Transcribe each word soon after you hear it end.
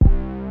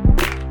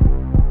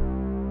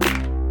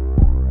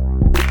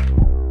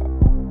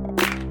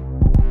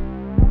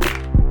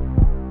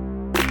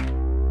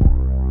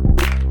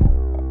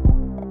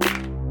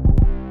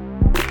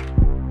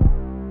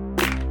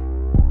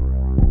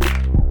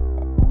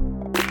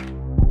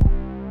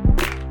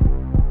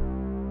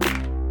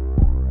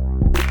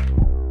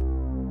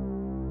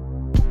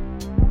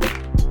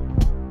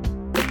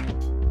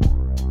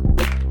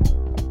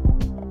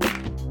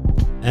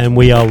And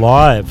we are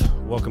live.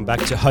 Welcome back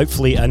to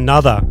hopefully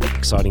another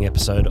exciting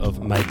episode of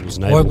Mabel's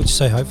Navel. Why would you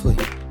say hopefully?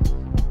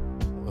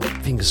 Well,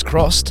 fingers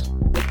crossed.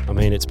 I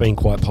mean, it's been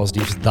quite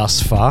positive thus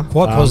far.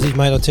 Quite positive,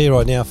 mate. I'll tell you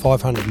right now,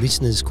 500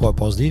 listeners, quite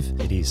positive.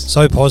 It is.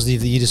 So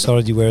positive that you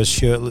decided to wear a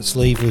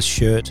sleeveless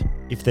shirt.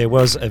 If there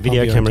was a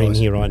video camera in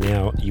here right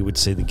now, you would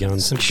see the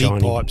guns Some shining.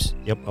 big pipes.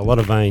 Yep, a lot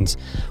of veins.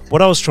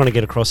 What I was trying to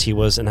get across here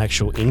was an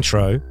actual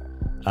intro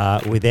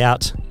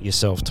without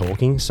yourself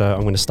talking, so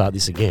I'm going to start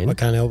this again. I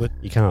can't help it.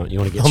 You can't. You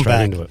want to get I'm straight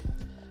back. into it.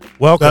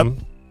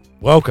 Welcome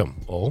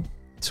all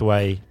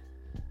to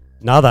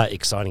another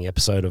exciting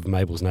episode of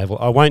Mabel's Navel.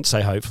 I won't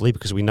say hopefully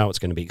because we know it's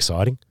going to be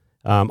exciting.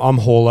 I'm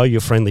Horlo,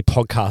 your friendly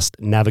podcast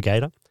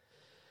navigator.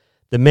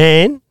 The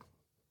man,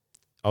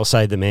 I'll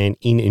say the man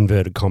in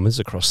inverted commas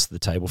across the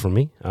table from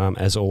me,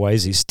 as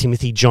always, is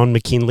Timothy John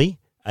McKinley,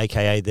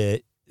 a.k.a.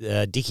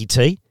 the Dickie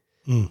T.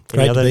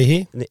 Great to be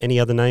here. Any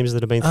other names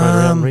that have been thrown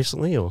around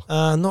recently? Or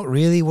Not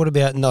really. What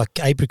about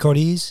apricot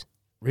ears?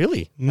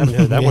 Really? Haven't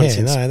heard that one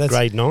since that's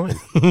grade 9.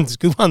 It's a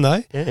good one,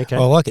 though. Yeah, okay. I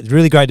like it. It's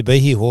really great to be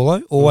here,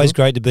 Horlo. Always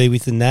great to be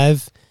with the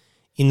Nav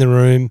in the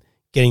room,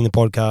 getting the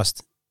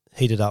podcast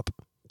heated up.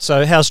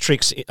 So how's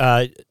Tricks?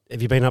 Have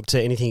you been up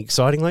to anything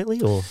exciting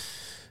lately? Or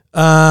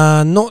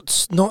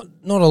Not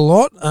a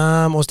lot.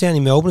 I was down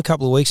in Melbourne a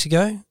couple of weeks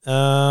ago,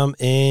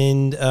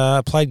 and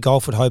played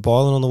golf at Hope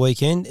Island on the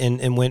weekend,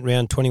 and went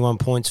round 21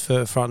 points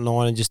for front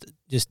nine, and just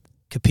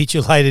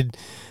capitulated.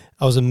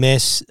 I was a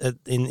mess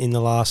in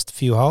the last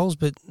few holes,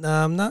 but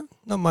no,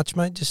 not much,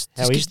 mate.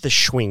 How is the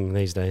swing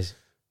these days?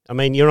 I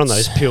mean, you're on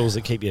those pills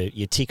that keep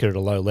your ticker at a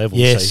low level,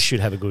 Yes. so you should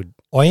have a good.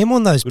 I am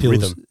on those Good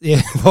pills. rhythm.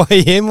 Yeah,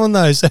 I am on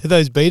those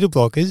beta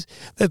blockers.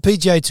 The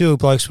PGA Tour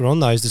blokes were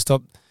on those to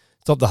stop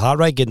the heart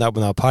rate getting up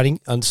when they were putting.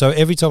 And so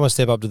every time I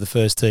step up to the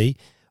first tee,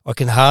 I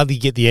can hardly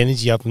get the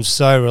energy up. I'm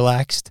so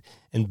relaxed,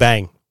 and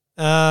bang.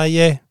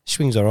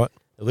 Swing's all right.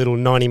 A little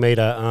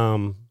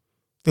 90-metre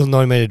Little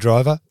 9-metre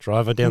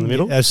driver down the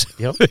middle. Yeah,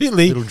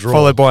 absolutely. Little draw.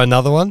 Followed by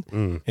another one,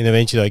 and and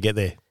eventually I get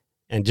there.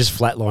 just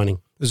flatlining.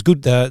 It was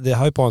good. The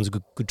Hope Island's a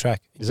good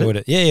track. Enjoyed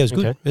it? Yeah, it was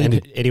good. Okay. Really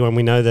And good. anyone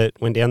we know that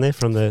went down there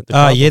from the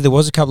club? Yeah, there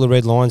was a couple of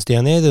red lions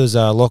down there. There was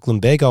Lachlan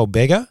Begg, old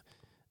beggar.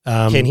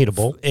 Can hit a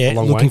ball a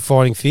long looking way.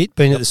 fighting fit.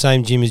 Been at the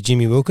same gym as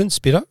Jimmy Wilkins,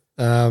 spitter.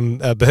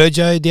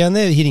 Burjo down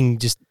there, hitting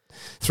just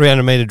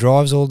 300-metre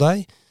drives all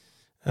day.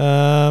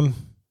 I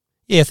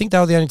think they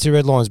were the only two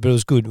red lions, but it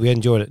was good. We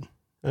enjoyed it.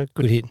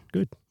 Good hit.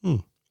 Good.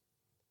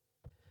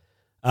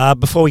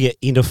 Before we get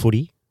into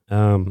footy,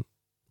 I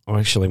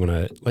actually want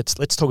to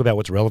let's talk about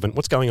what's relevant.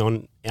 What's going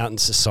on out in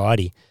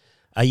society?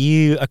 Are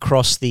you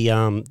across the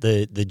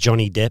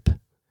Johnny Depp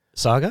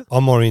saga?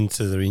 I'm more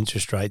into the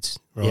interest rates.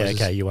 Yeah,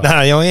 rises. okay, you are. No,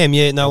 I am.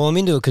 Yeah, no, well, I'm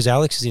into it because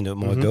Alex is into it,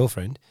 my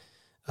girlfriend.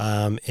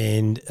 I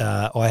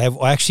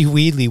actually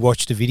weirdly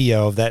watched a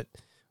video of that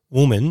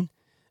woman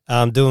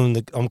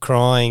doing I'm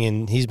crying,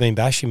 and he's been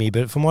bashing me.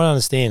 But from what I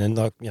understand,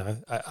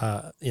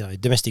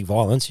 and domestic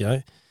violence,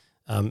 a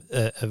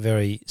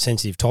very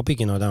sensitive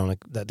topic, and I don't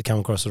want that to come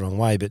across the wrong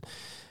way. But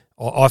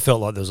I felt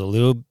like there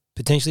was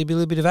potentially a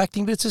little bit of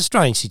acting, but it's a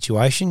strange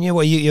situation. Yeah,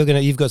 well,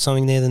 you've got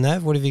something there, the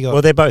Nav. What have you got?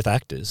 Well, they're both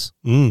actors,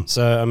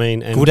 so I mean,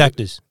 good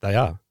actors. They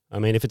are. I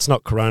mean, if it's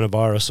not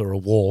coronavirus or a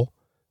war,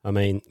 I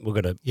mean,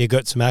 we've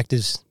got some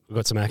actors.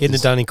 Getting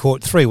it done in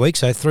court 3 weeks,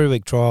 so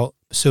 3-week trial,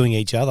 suing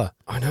each other.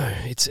 I know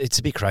it's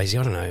a bit crazy.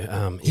 I don't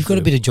know. You've got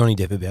a bit of Johnny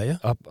Depp about you.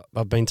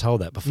 I've been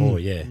told that before.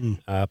 Yeah,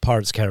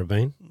 Pirates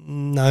Caribbean.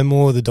 No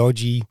more of the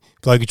dodgy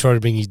bloke who tried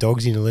to bring his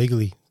dogs in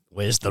illegally.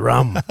 Where's the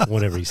rum?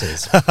 Whatever he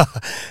says.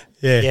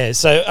 Yeah.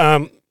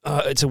 So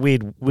it's a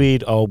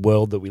weird old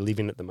world that we live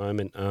in at the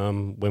moment.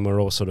 When we're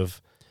all sort of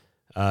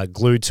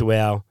glued to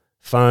our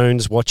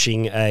phones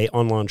watching a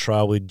online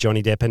trial with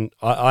Johnny Depp, and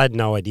I had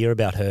no idea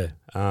about her.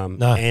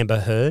 No. Amber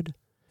Heard.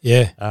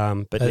 Yeah.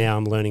 But now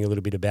I'm learning a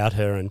little bit about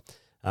her, and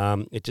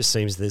it just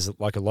seems there's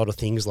like a lot of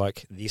things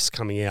like this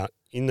coming out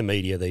in the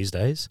media these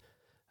days.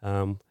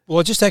 Well,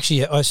 I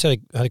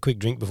had a quick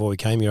drink before we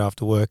came here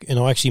after work, and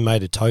I actually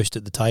made a toast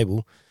at the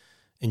table,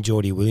 and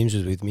Geordie Williams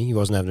was with me. He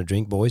wasn't having a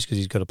drink, boys, because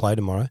he's got to play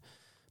tomorrow.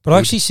 But I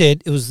actually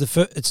said it was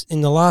it's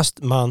in the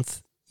last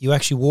month. You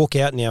actually walk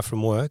out now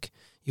from work.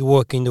 You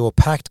walk into a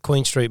packed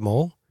Queen Street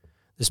Mall.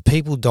 There's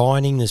people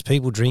dining. There's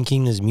people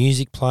drinking. There's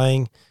music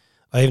playing.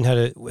 I even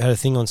had a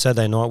thing on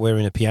Saturday night where we're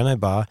in a piano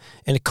bar,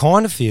 and it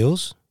kind of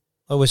feels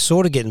like we're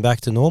sort of getting back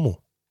to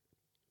normal.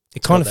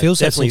 It kind of feels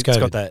that since COVID. It's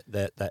got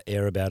that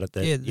air about it.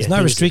 There's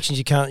no restrictions.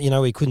 You can't,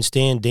 we couldn't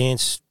stand,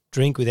 dance,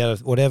 drink without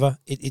whatever.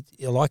 I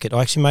like it.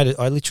 I actually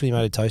I literally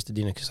made a toast at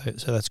dinner,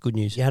 so that's good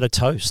news. You had a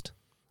toast.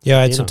 Yeah,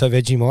 I had some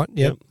Vegemite.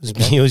 Yep.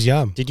 Okay. It was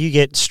yum. Did you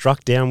get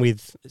struck down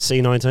with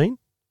C19?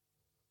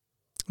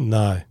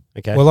 No.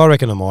 Okay. Well, I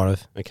reckon I might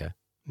have. Okay.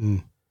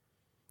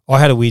 I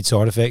had a weird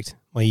side effect.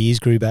 My ears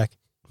grew back.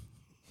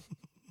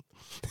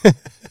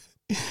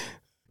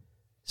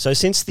 So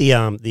since the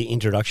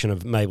introduction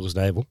of Mabel's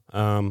Navel,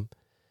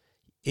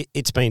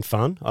 it's been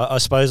fun. I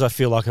suppose I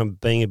feel like I'm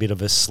being a bit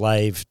of a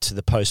slave to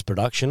the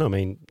post-production. I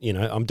mean,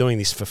 I'm doing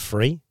this for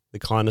free, the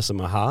kindness of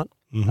my heart,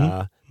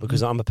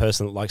 because I'm a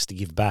person that likes to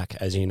give back,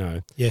 as you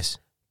know. Yes.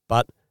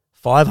 But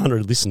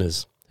 500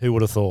 listeners, who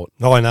would have thought?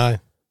 Oh, I know.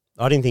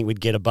 I didn't think we'd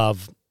get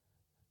above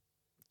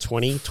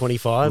 20,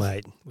 25.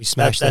 Mate, we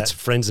smashed that. That's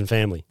friends and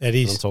family. It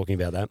is. I'm talking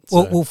about that.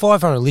 Well,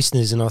 500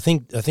 listeners, and I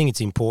think it's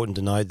important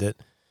to note that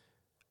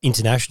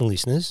international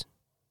listeners,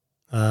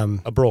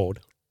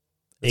 abroad.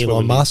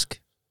 Elon Musk.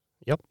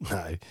 Yep.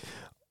 No.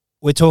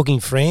 We're talking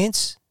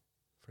France.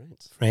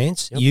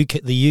 Yep.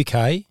 UK, the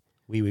UK.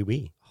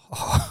 Oui.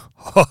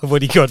 What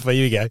do you got for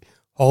you, go?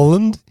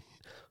 Holland.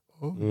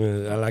 I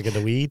like it,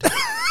 the weed.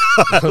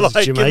 I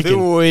like Jamaican. the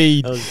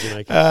weed. That was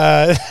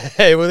Jamaican.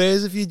 Hey, well,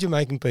 there's a few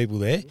Jamaican people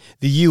there.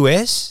 The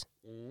US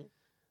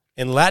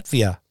and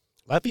Latvia.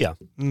 Latvia.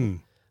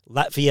 Mm.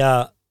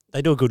 Latvia,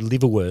 they do a good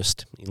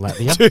liverwurst in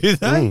Latvia. Do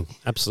they?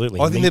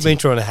 Absolutely. I think they've been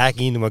trying to hack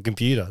into my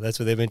computer. That's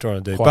what they've been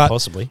trying to do. Quite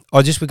possibly.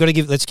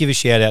 Let's give a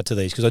shout out to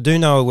these, because I do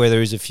know where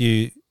there is a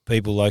few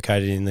people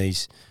located in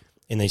these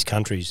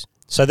countries.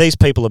 So these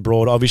people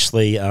abroad,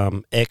 obviously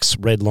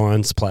ex-Red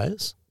Lions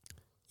players.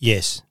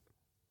 Yes.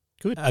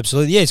 Good.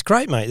 Absolutely. Yeah, it's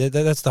great, mate.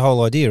 That's the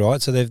whole idea,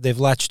 right? So they've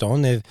latched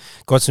on. They've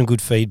got some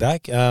good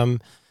feedback.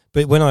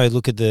 But when I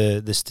look at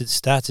the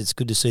stats, it's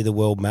good to see the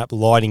world map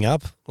lighting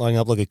up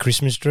like a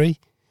Christmas tree.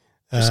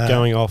 Just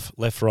going off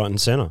left, right and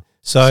centre.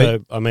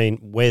 So, I mean,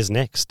 where's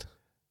next?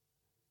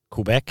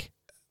 Quebec?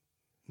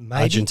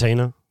 maybe.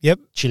 Argentina? Yep.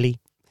 Chile?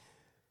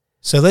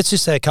 So let's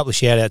just say a couple of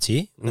shout-outs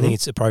here. Mm-hmm. I think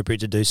it's appropriate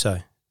to do so.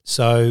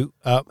 So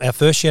our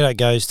first shout-out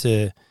goes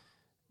to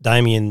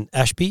Damien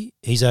Ashby.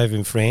 He's over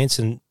in France,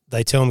 and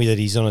they tell me that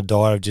he's on a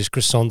diet of just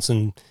croissants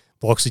and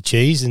blocks of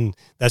cheese, and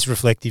that's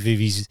reflective of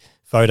his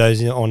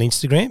photos on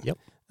Instagram. Yep.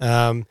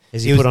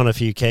 Has he put on a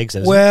few kegs?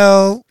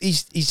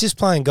 He's just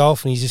playing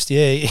golf, and he's just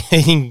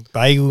eating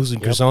bagels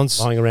and croissants.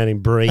 Lying around in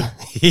Brie.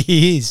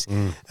 He is.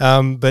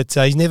 But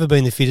he's never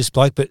been the fittest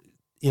bloke, but,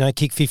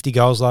 kicked 50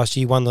 goals last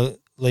year, won the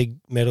league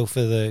medal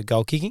for the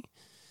goal kicking.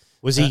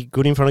 Was he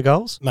good in front of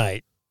goals?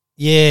 Mate,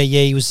 yeah,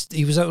 he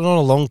was on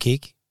a long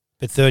kick,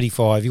 but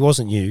 35. He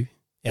wasn't you,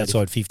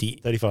 outside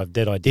 50. 35,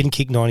 dead idea. Didn't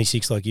kick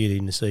 96 like you did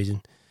in the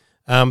season.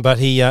 But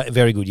he,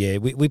 very good, yeah.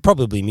 We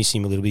probably miss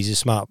him a little bit.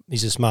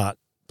 He's a smart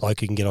bloke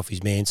who can get off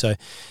his man. So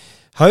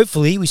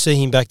hopefully we see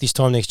him back this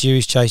time next year.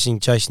 He's chasing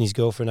his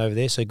girlfriend over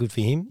there, so good for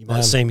him. You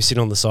might see him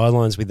sitting on the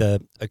sidelines with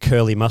a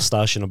curly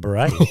moustache and a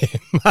beret.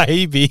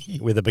 Maybe.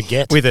 With a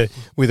baguette.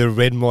 With a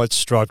red and white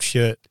striped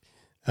shirt.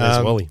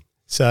 There's Wally.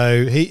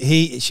 So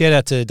he shout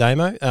out to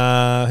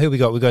Damo. Who we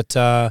got? We got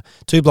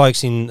two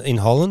blokes in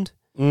Holland.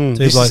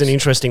 This is an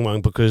interesting one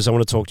because I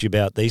want to talk to you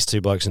about these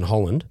two blokes in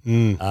Holland.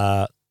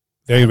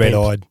 Very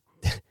red-eyed.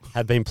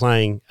 Have been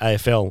playing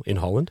AFL in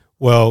Holland.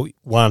 Well,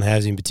 one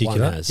has in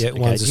particular. One has. Yeah,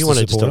 okay. Do you want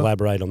to just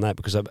elaborate on that?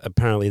 Because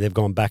apparently they've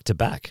gone back to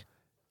back.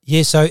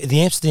 Yeah, so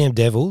the Amsterdam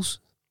Devils,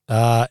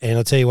 and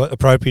I'll tell you what,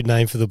 appropriate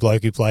name for the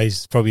bloke who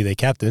plays, probably their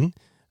captain,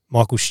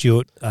 Michael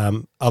Stewart,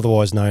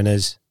 otherwise known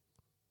as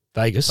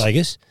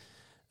Vegas.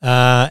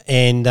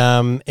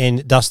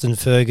 And Dustin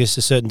Fergus,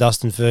 a certain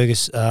Dustin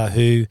Fergus,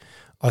 who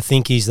I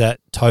think is that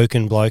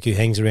token bloke who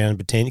hangs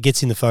around and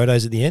gets in the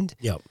photos at the end.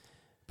 Yep.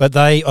 But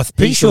I'm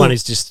pretty sure the one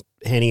who's just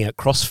handing out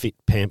CrossFit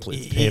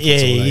pamphlets. Yeah,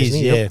 he is.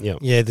 Yep.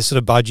 Yeah, the sort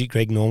of budget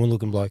Greg Norman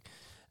looking bloke.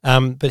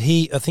 But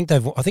I think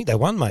they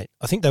won, mate.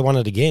 I think they won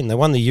it again. They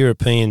won the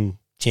European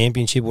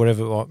Championship,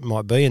 whatever it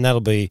might be, and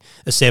that'll be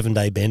a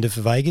 7-day bender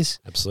for Vegas.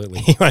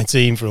 Absolutely. You won't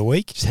see him for a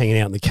week. Just hanging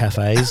out in the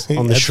cafes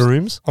on the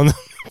shrooms.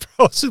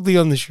 Possibly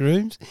on the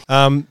shrooms.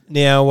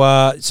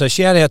 Now, so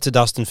shout out to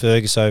Dustin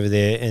Fergus over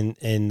there,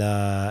 and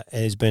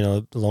has been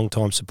a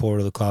long-time supporter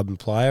of the club and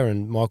player,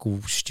 and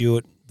Michael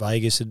Stewart,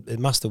 Vegas, it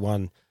must have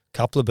won a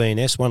couple of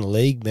BNS, won a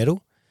league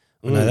medal.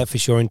 I know that for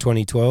sure in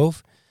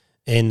 2012,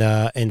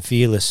 and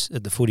Fearless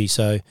at the footy.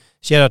 So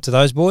shout out to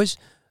those boys.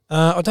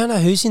 I don't know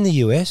who's in the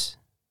US.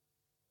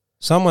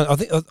 Someone, I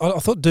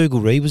thought Dougal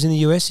Reid was in the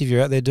US. If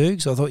you're out there,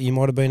 Dougs, I thought you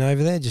might have been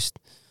over there. Just,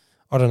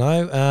 I don't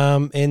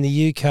know. And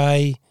the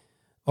UK,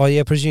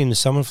 I presume there's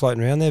someone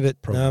floating around there,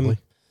 but probably.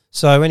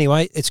 So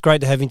anyway, it's great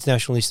to have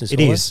international listeners.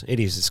 It is.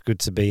 It's good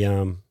to be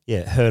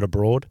heard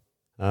abroad.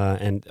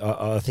 And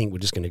I think we're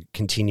just going to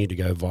continue to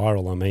go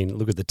viral. I mean,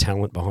 look at the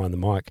talent behind the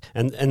mic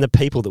and the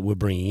people that we're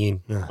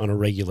bringing in on a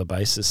regular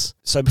basis.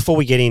 So before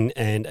we get in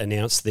and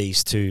announce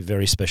these two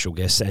very special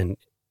guests, and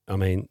I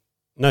mean,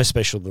 no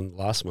special than the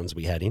last ones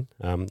we had in.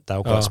 They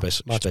were quite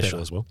special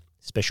as well.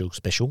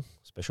 Special.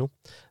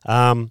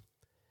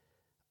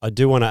 I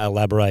do want to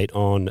elaborate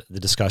on the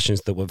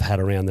discussions that we've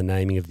had around the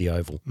naming of the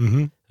oval.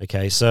 Mm-hmm.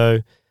 Okay, so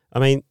I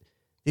mean,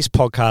 this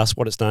podcast,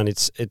 what it's done,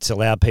 it's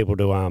allowed people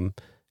to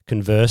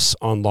converse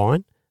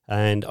online,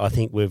 and I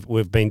think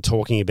we've been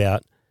talking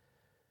about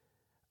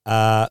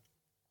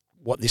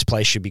what this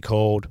place should be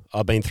called.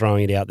 I've been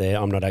throwing it out there.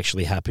 I'm not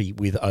actually happy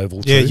with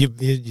Oval 2.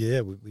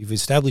 We've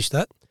established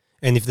that.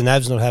 And if the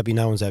NAV's not happy,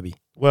 no one's happy.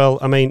 Well,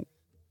 I mean,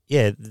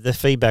 yeah, the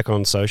feedback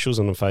on socials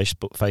and on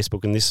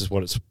Facebook, and this is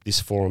what this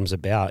forum's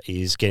about,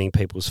 is getting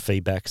people's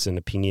feedbacks and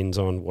opinions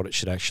on what it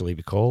should actually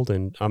be called.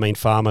 And I mean,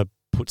 Farmer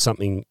he's a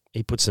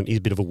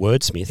bit of a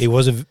wordsmith. He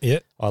was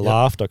I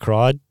laughed, I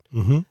cried.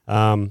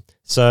 Mm-hmm.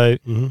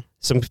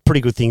 Some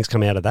pretty good things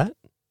come out of that.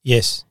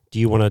 Yes. Do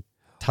you want to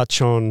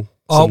touch on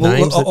Oh, some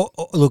names?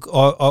 look,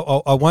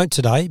 I won't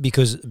today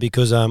because we've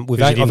You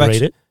didn't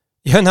read it?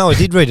 Yeah, no, I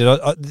did read it.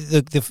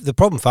 The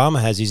problem Farmer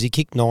has is he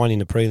kicked 9 in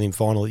the prelim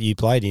final that you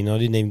played in. I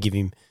didn't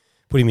even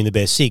put him in the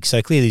best 6,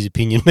 so clearly his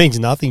opinion means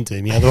nothing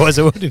to me. Otherwise,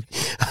 I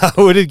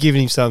would have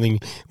given him something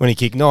when he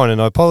kicked 9.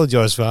 And I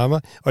apologise,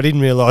 Farmer. I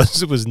didn't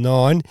realise it was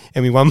 9,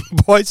 and we won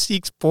by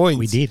 6 points.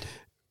 We did,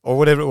 or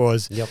whatever it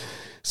was. Yep.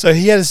 So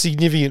he had a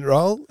significant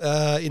role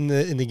in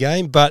the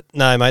game. But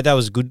no, mate, that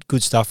was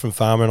good stuff from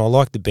Farmer, and I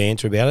like the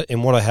banter about it.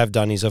 And what I have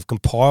done is I've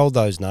compiled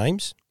those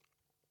names.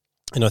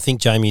 And I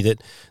think, Jamie,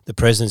 that the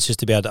president's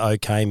just about to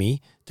okay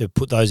me to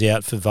put those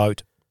out for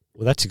vote.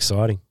 Well, that's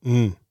exciting.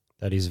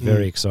 That is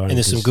very exciting. And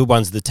there's some good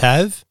ones. The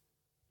TAV,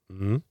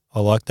 I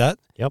like that.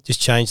 Yep.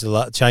 Just change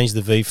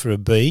the V for a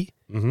B.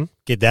 Mm-hmm.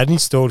 Get that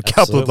installed. A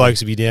couple of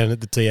blokes will be down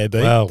at the TAB.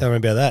 Well, don't worry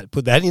about that.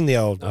 Put that in the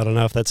old. I don't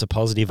know if that's a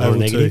positive or a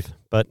negative.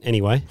 But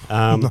anyway,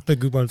 not a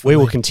good one for we me.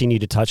 will continue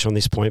to touch on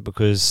this point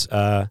because,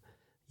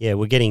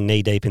 we're getting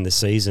knee-deep in the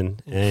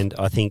season, and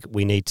I think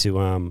we need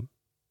to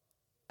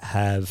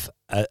have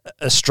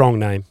a strong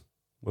name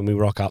when we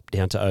rock up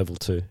down to Oval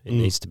 2. It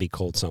needs to be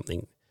called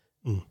something.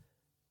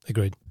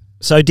 Agreed.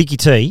 So, Dickie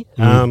T,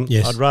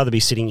 yes. I'd rather be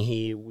sitting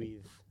here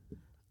with...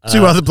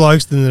 two other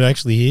blokes than they're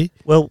actually here.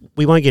 Well,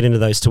 we won't get into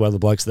those two other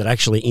blokes that are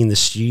actually in the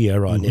studio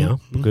right now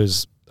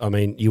because, I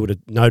mean, you would have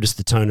noticed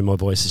the tone of my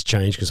voice has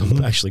changed because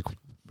I'm actually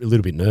a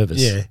little bit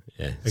nervous. Yeah,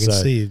 I can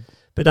see you.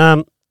 But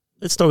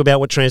let's talk about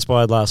what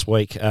transpired last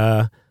week.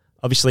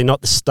 Obviously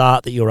not the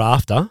start that you're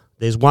after.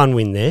 There's one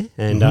win there,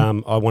 and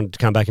I wanted to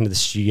come back into the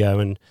studio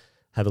and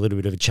have a little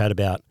bit of a chat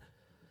about,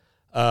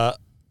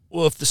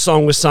 if the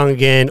song was sung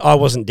again. I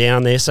wasn't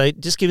down there, so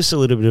just give us a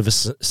little bit of a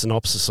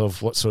synopsis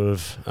of what sort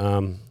of...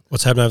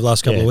 what's happened over the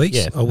last couple of weeks?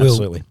 Yeah, I will.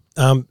 Absolutely.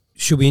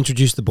 Should we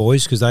introduce the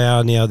boys because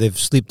they've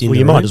slipped in? Well,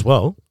 you might as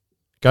well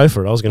go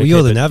for it. I was going to.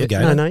 Well, you're the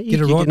navigator. No, get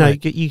it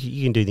right.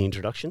 You can do the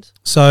introductions.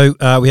 So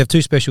we have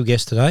two special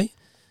guests today,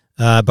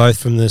 both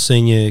from the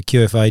senior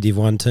QFA Div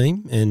 1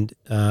 team, and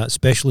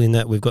special in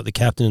that we've got the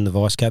captain and the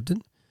vice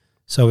captain.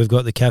 So we've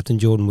got the captain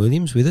Jordan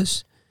Williams with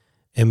us,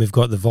 and we've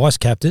got the vice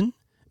captain,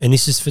 and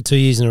this is for 2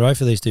 years in a row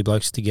for these two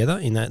blokes together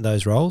in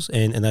those roles,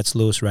 and that's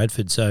Lewis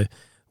Radford. So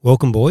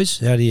welcome, boys.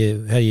 How do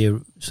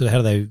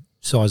they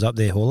size up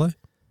there, Horlo?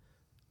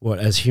 What,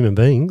 as human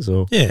beings?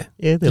 Or yeah,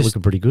 they're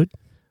looking pretty good.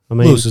 I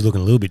mean, Lewis is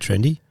looking a little bit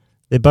trendy.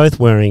 They're both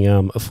wearing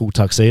a full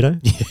tuxedo.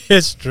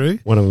 Yes, true.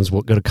 One of them's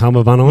got a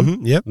cummerbund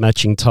on. Yep.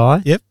 Matching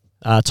tie. Yep.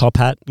 Top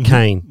hat,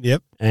 cane.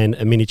 Yep. And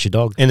a miniature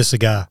dog. And a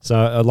cigar.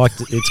 So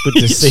it's good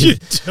to see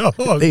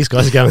these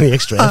guys are going the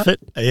extra effort.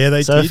 Yeah,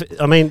 they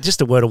did.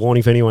 Just a word of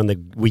warning for anyone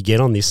that we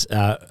get on this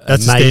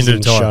that's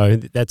amazing show.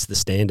 That's the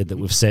standard that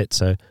we've set.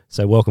 So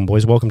welcome,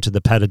 boys. Welcome to the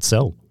padded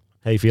cell.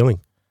 How are you feeling?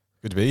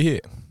 Good to be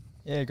here.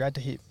 Yeah, great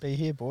to be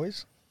here,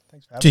 boys.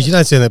 Thanks for having Geez, us. you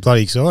don't sound that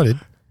bloody excited.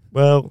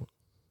 Well,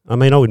 I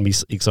mean, I wouldn't be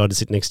excited to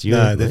sit next to you.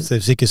 No, they're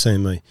sick of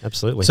seeing me.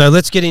 Absolutely. So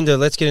let's get into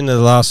the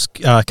last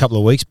couple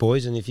of weeks,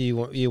 boys. And if you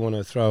want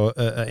to throw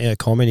a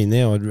comment in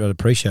there, I'd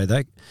appreciate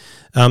that.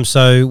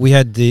 So we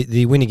had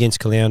the win against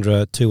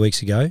Caloundra 2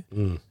 weeks ago,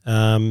 and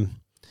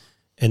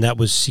that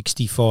was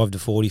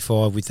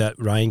 65-45 with that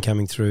rain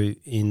coming through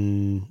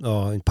in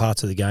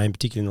parts of the game,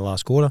 particularly in the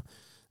last quarter.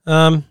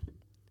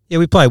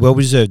 We played well.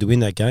 We deserved to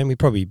win that game. We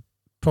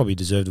probably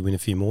deserved to win a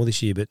few more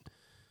this year, but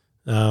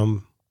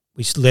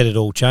we let it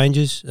all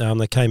changes.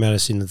 They came at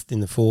us in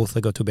the fourth.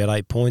 They got to about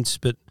 8 points,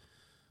 but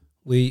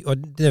I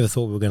never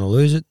thought we were going to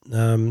lose it.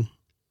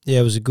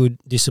 It was a good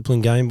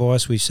disciplined game by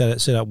us. We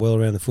set up well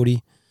around the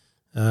footy.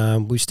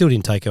 We still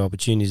didn't take our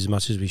opportunities as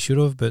much as we should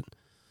have, but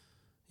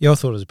I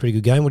thought it was a pretty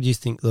good game. What do you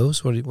think,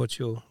 Lewis? What's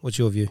your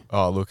view?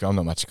 Oh, look, I'm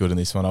not much good in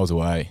this one. I was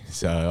away,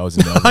 so I was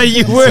in Melbourne.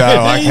 You were. So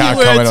I can't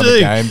comment on the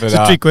game. But it's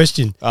a trick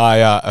question.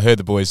 I heard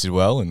the boys did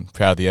well and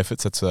proud of the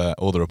efforts. That's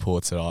all the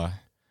reports that I've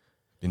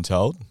been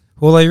told.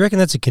 Well, you reckon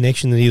that's a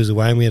connection that he was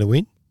away and we had a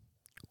win?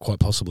 Quite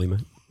possibly,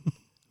 mate.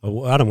 I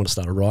don't want to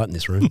start a riot in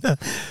this room.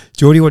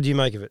 Geordie, what do you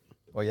make of it?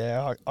 Well,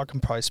 yeah, I can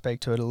probably speak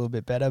to it a little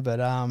bit better, but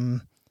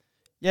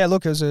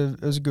look, it was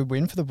a good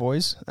win for the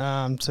boys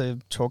to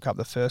chalk up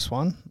the first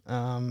one.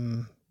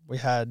 We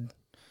had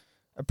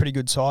a pretty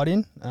good side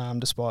in,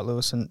 despite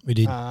Lewis and we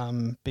did.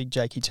 Big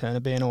Jakey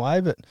Turner being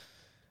away, but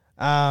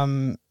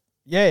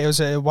it was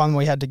one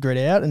we had to grit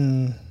out,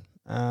 and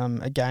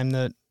a game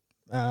that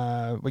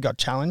we got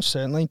challenged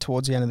certainly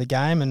towards the end of the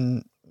game,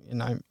 and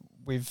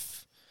we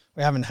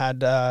haven't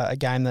had a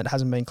game that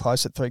hasn't been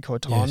close at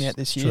three-quarter time yet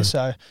this year. True.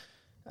 So.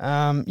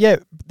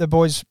 The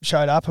boys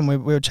showed up and we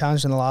were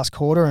challenged in the last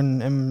quarter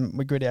and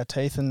we grit our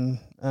teeth and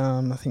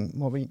I think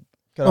we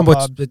got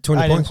up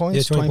 20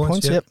 points. 20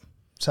 points. Yep.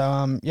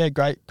 So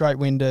great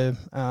win to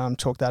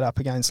chalk that up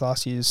against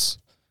last year's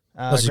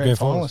grand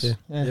finals.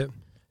 Yeah.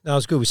 No, it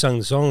was good. We sung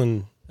the song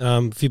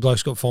and a few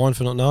blokes got fined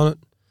for not knowing it.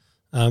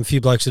 A few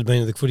blokes had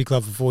been at the footy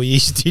club for 4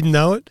 years didn't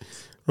know it.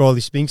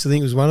 Riley Spinks, I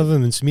think, was one of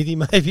them, and Smithy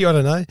maybe, I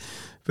don't know.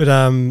 But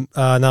no,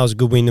 it was a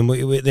good win. And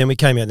then we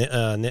came out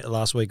net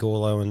last week,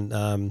 Orlo,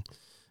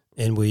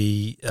 and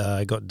we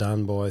got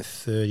done by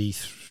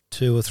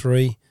 32 or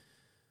 3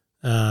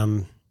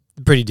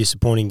 Pretty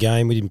disappointing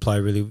game. We didn't play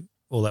really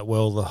all that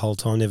well the whole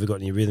time. Never got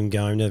any rhythm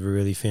going. Never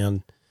really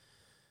found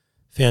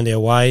our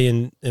way.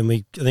 And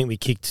I think we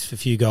kicked a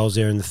few goals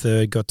there in the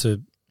third. Got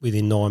to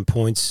within 9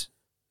 points.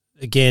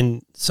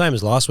 Again, same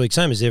as last week.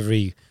 Same as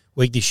every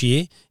week this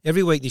year.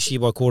 Every week this year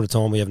by quarter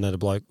time we haven't had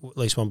at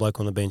least one bloke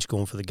on the bench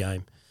gone for the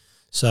game.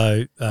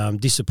 So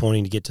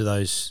disappointing to get to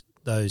those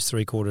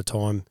 3/4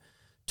 time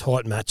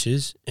tight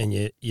matches, and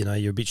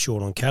you're a bit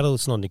short on cattle.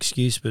 It's not an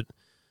excuse, but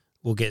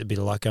we'll get a bit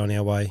of luck going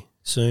our way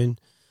soon.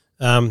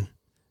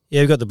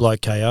 We got the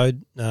bloke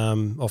KO'd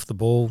off the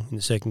ball in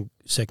the second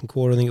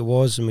quarter, I think it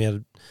was, and we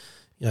had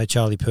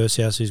Charlie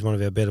Pursehouse, who's one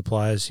of our better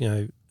players,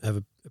 have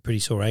a pretty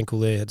sore ankle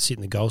there, had to sit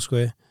in the goal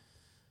square.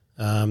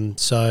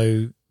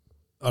 So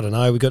I don't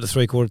know. We got to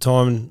 3/4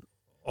 time, and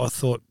I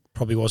thought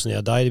probably wasn't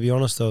our day, to be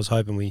honest. I was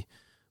hoping we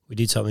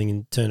did something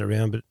and turned it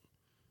around, but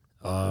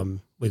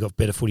we got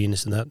better footy in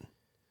us than that.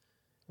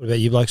 What about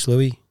you blokes,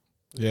 Louis?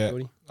 Yeah.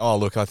 Oh,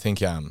 look, I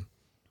think, I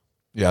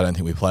don't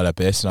think we played our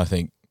best, and I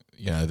think,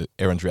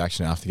 everyone's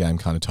reaction after the game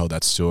kind of told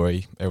that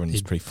story. Everyone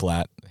was pretty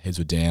flat, heads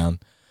were down.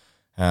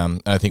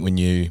 And I think we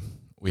knew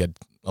we had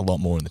a lot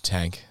more in the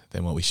tank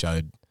than what we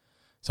showed.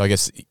 So I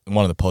guess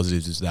one of the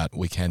positives is that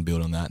we can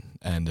build on that,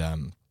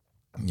 and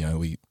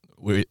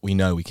we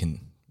know we can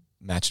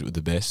match it with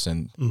the best,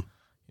 and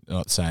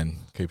not saying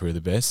Cooper are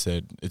the best.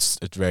 So it's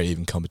a very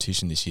even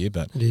competition this year,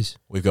 but it is.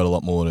 We've got a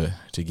lot more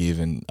to give,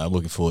 and I'm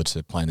looking forward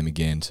to playing them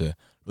again to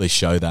really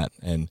show that,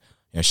 and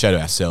show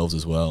to ourselves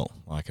as well,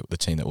 like the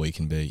team that we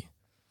can be.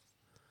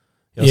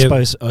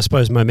 I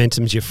suppose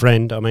momentum's your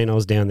friend. I mean, I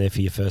was down there for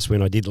your first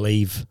win. I did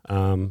leave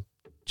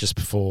just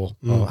before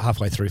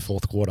halfway through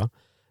fourth quarter,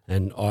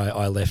 and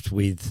I left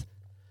with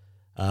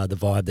the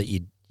vibe that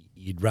you'd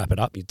wrap it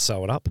up, you'd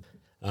sew it up.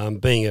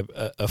 Being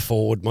a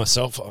forward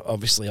myself,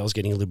 obviously I was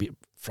getting a little bit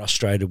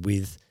frustrated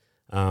with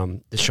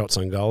the shots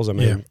on goals. I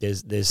mean,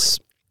 there's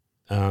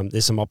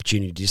some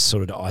opportunity just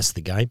sort of to ice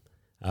the game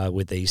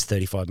with these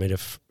 35-metre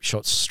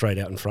shots straight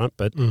out in front,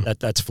 but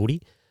that's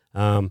footy.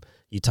 You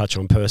touch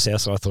on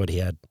Pursehouse, I thought he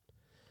had,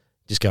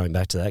 just going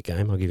back to that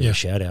game, I'll give him a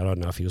shout out. I don't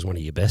know if he was one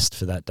of your best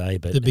for that day,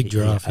 but the big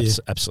giraffe, he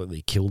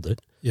absolutely killed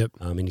it. Yep.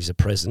 In his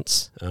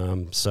presence. I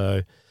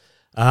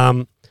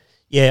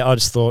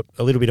just thought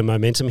a little bit of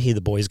momentum, here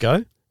the boys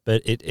go,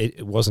 but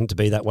it wasn't to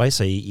be that way.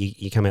 So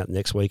you come out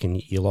next week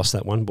and you lost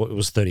that one. It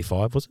was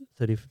 35, was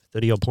it?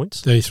 30 odd points?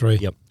 33.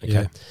 Yep.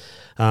 Okay.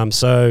 Yeah.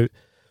 So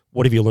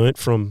what have you learnt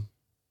from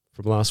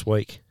last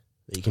week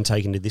that you can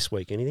take into this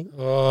week? Anything?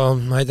 Oh,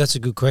 mate, that's a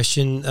good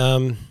question.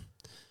 The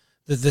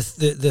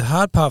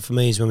hard part for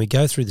me is when we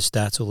go through the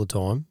stats all the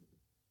time,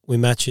 we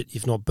match it,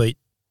 if not beat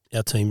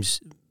our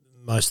teams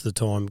most of the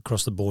time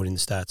across the board in the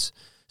stats.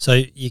 So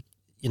I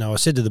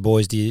said to the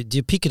boys, do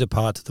you pick it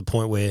apart to the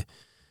point where,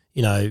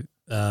 you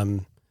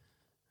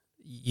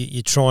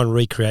try and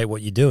recreate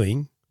what you're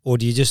doing, or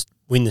do you just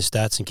win the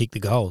stats and kick the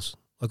goals?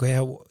 Like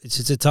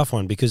it's a tough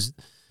one, because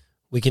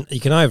you can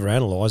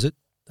overanalyze it,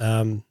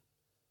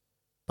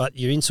 but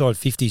your inside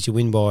 50s you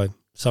win by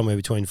somewhere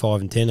between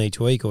 5 and 10 each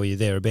week, or you're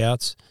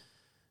thereabouts.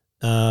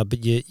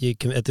 But you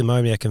can, at the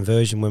moment, our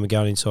conversion when we're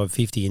going inside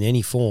 50 in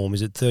any form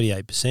is at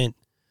 38%.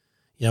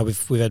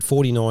 We've had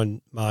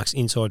 49 marks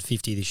inside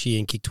 50 this year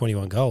and kicked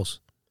 21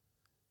 goals.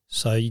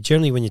 So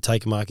generally, when you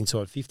take a mark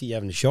inside 50, you're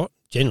having a shot,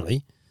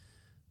 generally.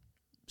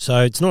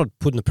 So it's not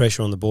putting the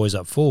pressure on the boys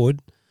up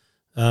forward,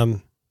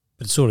 but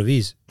it sort of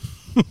is.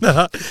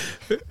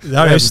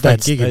 Those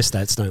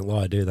stats don't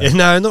lie, do they?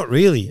 No, not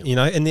really.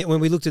 And then when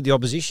we looked at the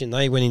opposition,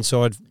 they went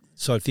inside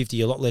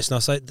 50 a lot less.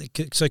 And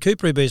so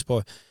Cooper beat us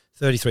by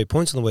 33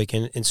 points on the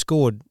weekend and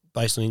scored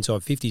based on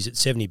inside 50s at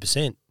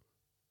 70%.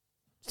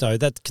 So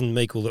that can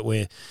equal that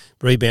we're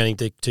rebounding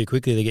too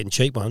quickly. They're getting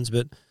cheap ones,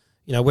 but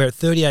we're at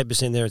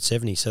 38%. They're at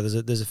 70. So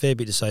there's a fair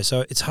bit to say.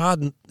 So it's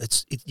hard.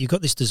 You've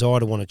got this desire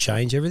to want to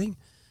change everything,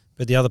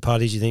 but the other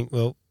part is you think,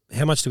 well,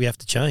 how much do we have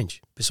to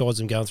change besides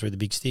them going through the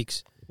big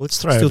sticks?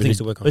 Let's throw over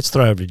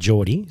to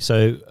Geordie.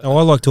 So I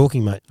like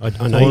talking, mate. I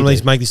know. I want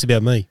to make this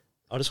about me.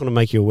 I just want to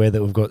make you aware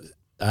that we've got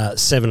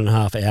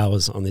 7.5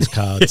 hours on this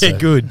card. Yeah, so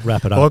good.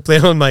 Wrap it up. I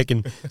plan on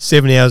making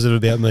 7 hours of it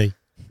about me.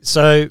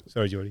 So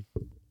sorry, Geordie.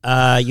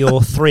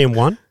 You're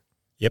 3-1.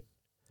 Yep.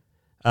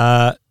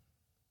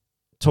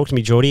 Talk to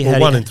me, Geordie.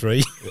 Well, 1 and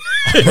 3.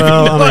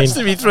 Well, nice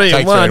to be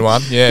 3-1.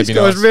 3-1. Yeah, this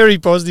guy's very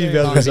positive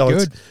about the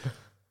results. Good.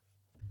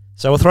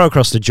 So we'll throw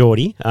across to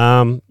Geordie.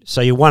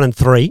 So you're 1 and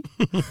 3.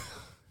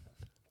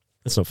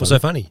 That's not funny. What's so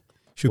funny?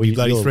 Should be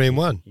bloody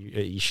 3-1.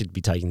 You should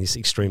be taking this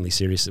extremely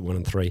serious at 1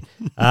 and 3.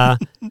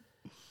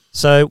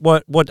 So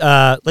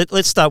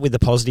let's start with the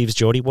positives,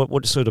 Geordie.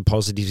 What sort of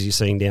positives are you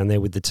seeing down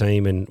there with the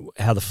team and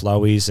how the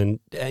flow is? And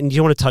do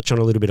you want to touch on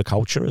a little bit of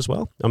culture as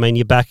well? I mean,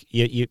 you're back.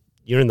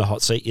 You're in the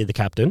hot seat. You're the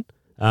captain.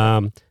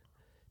 And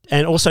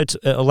also to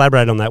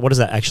elaborate on that. What does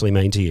that actually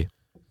mean to you?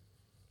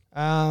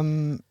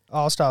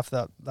 I'll start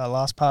with that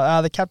last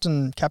part. The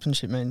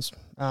captainship means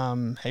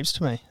heaps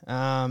to me.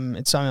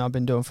 It's something I've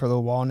been doing for a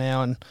little while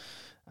now, and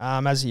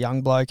as a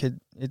young bloke,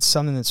 it's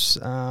something that's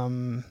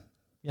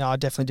I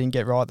definitely didn't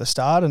get right at the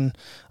start, and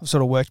I've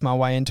sort of worked my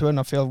way into it, and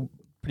I feel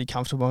pretty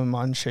comfortable in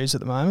my own shoes at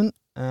the moment.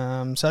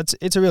 So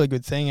it's a really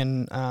good thing,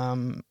 and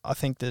I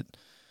think that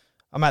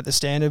I'm at the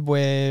standard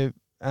where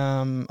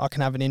I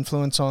can have an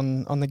influence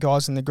on the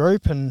guys in the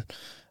group and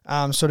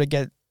sort of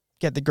get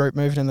the group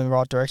moving in the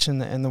right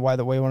direction and the way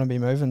that we want to be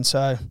moving.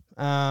 So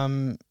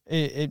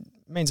it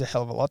means a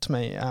hell of a lot to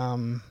me,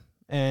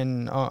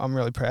 and I'm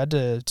really proud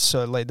to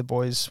sort of lead the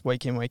boys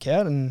week in, week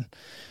out, and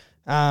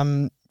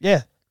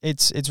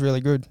it's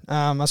really good.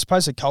 I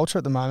suppose the culture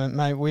at the moment,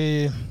 mate,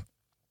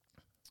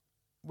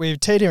 we're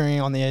teetering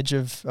on the edge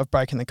of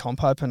breaking the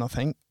comp open, I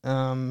think.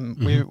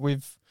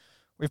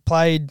 We've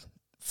played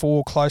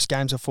 4 close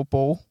games of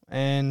football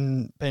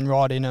and been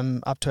right in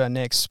them up to our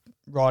necks,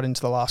 right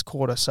into the last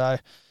quarter. So,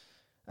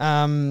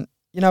 we're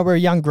a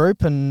young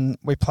group, and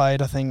we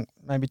played, I think,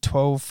 maybe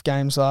 12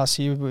 games last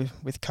year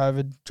with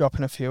COVID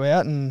dropping a few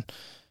out, and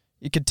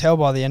you could tell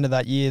by the end of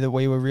that year that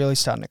we were really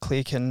starting to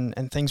click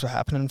and things were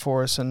happening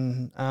for us.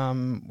 And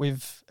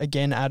we've,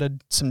 again,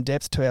 added some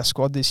depth to our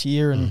squad this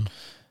year and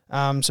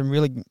some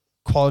really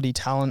quality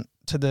talent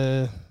to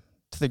the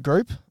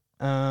group.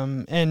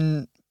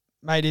 And,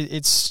 mate,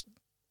 it's,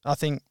 I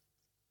think,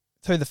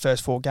 through the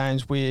first 4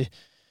 games, we're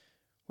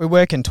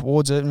working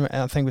towards it, and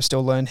I think we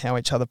still learn how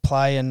each other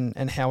play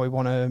and how we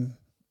want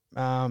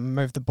to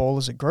move the ball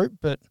as a group.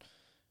 But,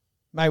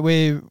 mate,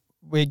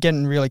 we're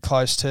getting really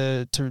close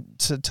to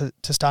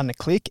starting to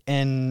click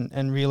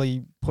and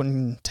really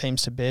putting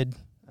teams to bed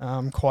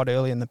quite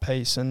early in the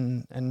piece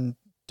and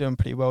doing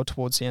pretty well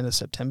towards the end of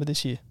September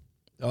this year.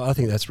 I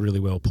think that's really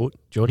well put,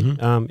 Geordie.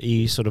 Are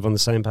you sort of on the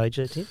same page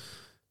there, Tim?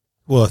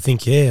 Well, I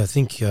think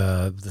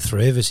the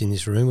 3 of us in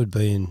this room would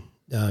be in,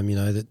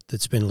 that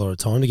spend a lot of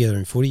time together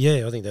in footy.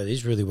 Yeah, I think that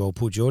is really well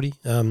put, Geordie.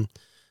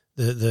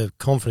 The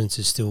confidence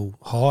is still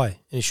high,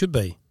 and it should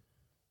be.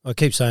 I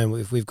keep saying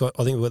I think we've got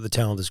the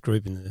talented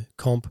group in the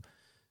comp,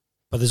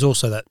 but there's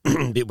also that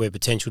bit where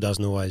potential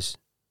doesn't always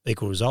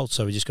equal results.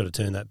 So we just got to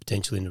turn that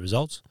potential into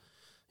results.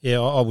 Yeah,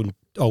 I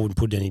wouldn't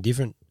put it any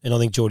different, and I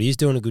think Geordie is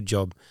doing a good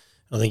job.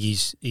 I think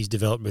he's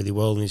developed really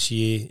well in this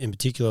year, in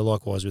particular.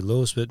 Likewise with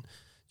Lewis, but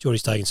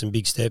Geordie's taken some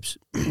big steps.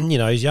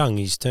 He's young.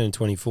 He's turning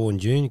 24 in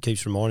June. He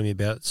keeps reminding me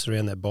about it's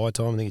around that bye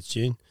time. I think it's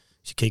June.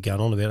 He should keep going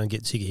on about it and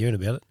get sick of hearing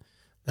about it.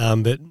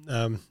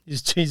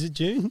 Is it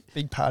June?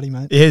 Big party,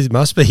 mate. Yeah, it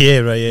must be. Yeah,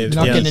 right. Yeah, you're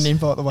not getting an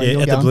invite the way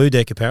you're at going. The Blue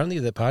Deck apparently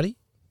at that party.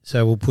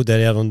 So we'll put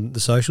that out on the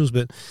socials.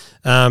 But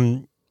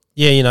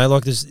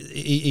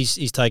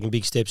he's taken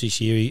big steps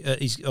this year.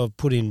 I've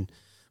put in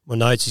my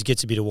notes. He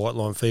gets a bit of white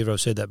line fever.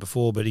 I've said that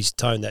before, but he's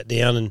toned that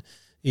down and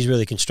he's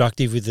really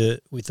constructive with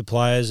the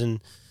players.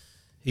 And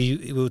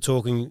we were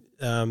talking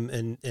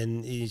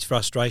and his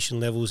frustration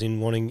levels in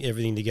wanting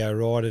everything to go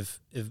right. If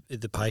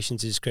the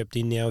patience has crept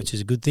in now, which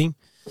is a good thing.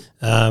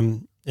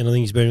 And I think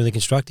he's been really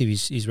constructive.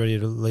 He's ready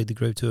to lead the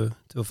group to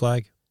a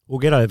flag. We'll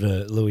get over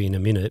to Louis in a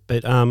minute,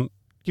 but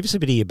give us a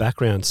bit of your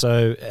background.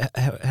 So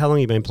how long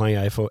have you been playing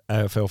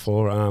AFL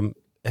for?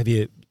 Have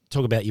you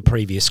talk about your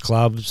previous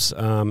clubs?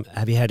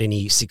 Have you had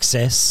any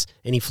success,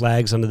 any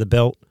flags under the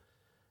belt?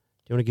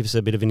 Do you want to give us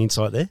a bit of an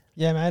insight there?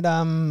 Yeah, mate.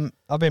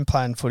 I've been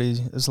playing footy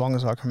as long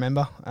as I can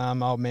remember.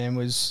 My old man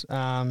was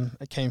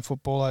a keen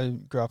footballer. I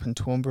grew up in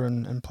Toowoomba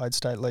and played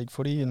state league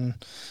footy and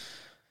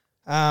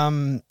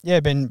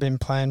been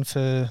playing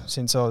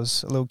since I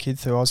was a little kid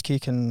through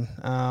Auskick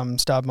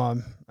and started my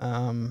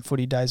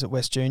footy days at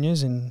West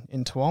Juniors in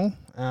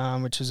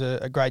Toowong, which is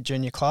a great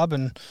junior club,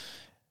 and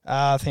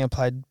I think I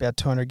played about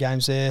 200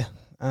 games there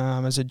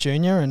as a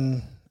junior,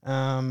 and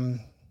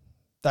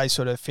they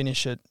sort of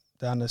finish it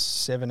the under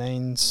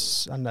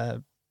 17s,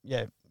 under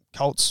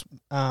Colts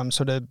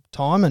sort of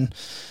time, and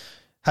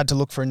had to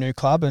look for a new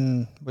club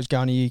and was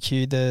going to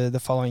UQ the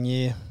following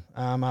year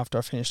after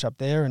I finished up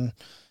there, and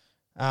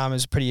it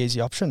was a pretty easy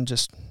option,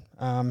 just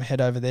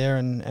head over there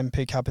and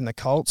pick up in the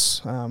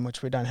Colts,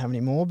 which we don't have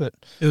anymore. But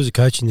who was a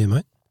coach in there,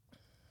 mate?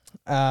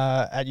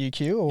 At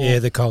UQ? Or? Yeah,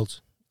 the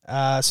Colts.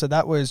 So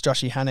that was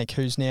Joshy Hannock,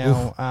 who's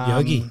now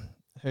Yogi,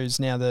 who's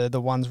now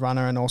the ones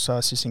runner and also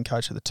assistant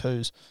coach of the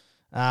twos.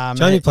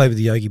 Johnny played with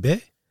the Yogi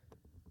Bear.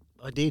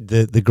 I did,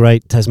 the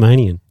great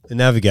Tasmanian. The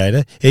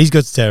Navigator. He's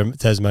got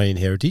Tasmanian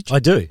heritage. I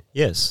do,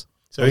 yes.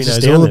 So he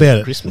knows all about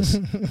it. Christmas.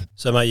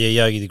 So, mate,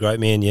 Yogi, the great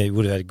man, you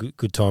would have had a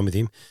good time with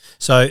him.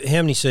 So,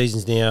 how many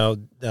seasons now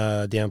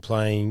down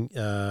playing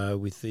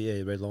with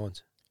the Red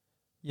Lions?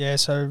 Yeah,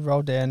 so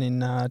rolled down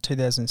in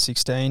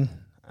 2016.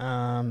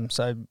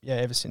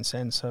 Ever since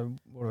then. So,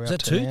 what are we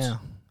up to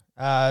now?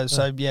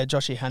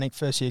 Joshy Hannock,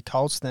 first year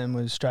Colts, then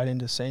was straight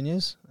into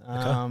seniors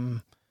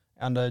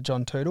under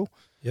John Tootle.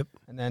 Yep.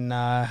 And then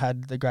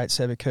had the great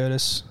Seba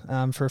Curtis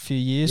for a few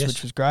years,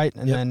 which was great.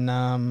 And then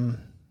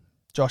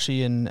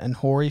Joshy and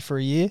Horry for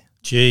a year.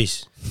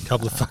 Jeez, a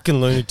couple of fucking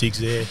lunatics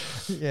there.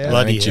 Yeah.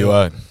 Bloody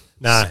duo.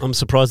 Nah. I'm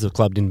surprised the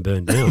club didn't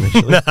burn down,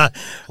 actually.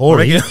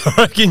 Horry. I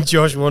reckon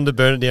Josh wanted to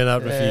burn it down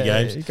after a few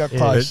games. He got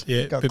close.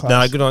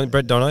 Good on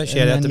Brett Dono.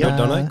 Shout out to Brett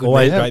Dono.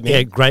 Great man.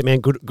 Yeah, great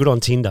man. Good on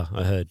Tinder,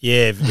 I heard.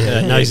 Yeah.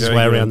 Knows his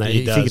way around that.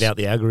 He figured out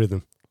the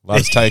algorithm.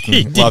 Loves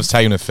taking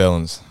the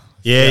felons.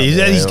 Yeah, is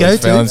that his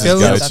Fallon's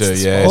go-to? his go-to,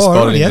 yeah. Oh,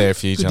 Spotted yeah. him there a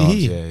few Good to times.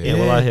 hear. Yeah.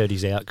 Well, I heard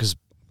he's out because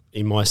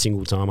in my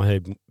single time, I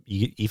heard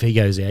if he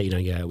goes out, you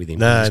don't go out with him.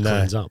 No, He just no.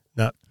 cleans up.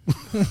 No.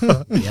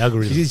 The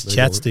algorithm. His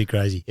chat's too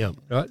crazy. Yeah.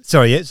 Right.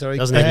 Sorry. Sorry.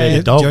 Doesn't even need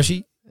a dog.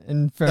 Joshy.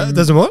 And from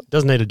Doesn't what?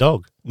 Doesn't need a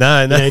dog.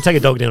 No. You take a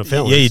dog down a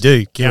Fallon. Yeah, you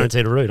do.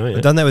 Guaranteed a route, don't you?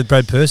 I've done that with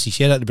Brad Percy.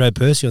 Shout out to Brad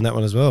Percy on that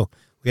one as well.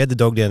 We had the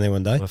dog down there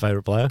one day. My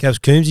favourite player. Cavs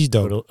Coombsy's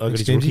dog. I got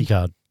his Coombsy. rookie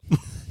card.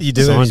 You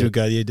do have Signed his it. rookie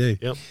card. You do.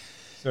 Yep.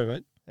 Sorry,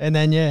 mate. And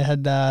then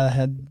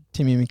had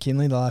Timmy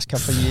McKinley the last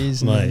couple of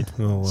years. Mate.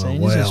 And Oh, wow.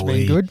 seniors, it's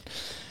been good.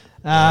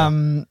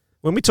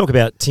 When we talk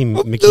about Tim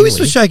Lewis McKinley,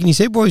 was shaking his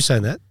head. Why are you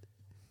saying that?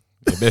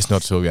 Yeah, best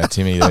not to talk about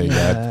Timmy. There you go.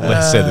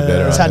 Less said the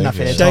better. He's I had think.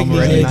 enough Yeah. airtime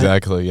already, mate.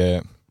 Exactly,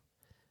 yeah.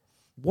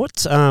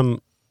 what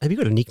have you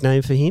got a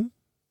nickname for him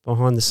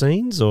behind the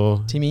scenes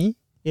or? Timmy.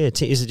 Yeah,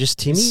 is it just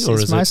Timmy It's, or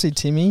it's is it? mostly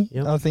Timmy.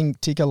 Yep. I think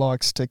Ticker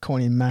likes to call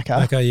him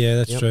Macca. Okay, yeah,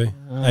 that's Yep. true.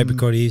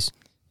 Apricot ears.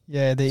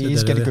 Yeah, the Said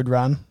ears that get a earlier. good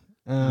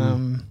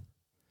run.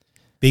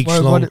 Big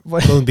What- schlong.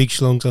 what- Call him Big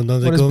Schlong sometimes. What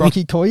They does call me.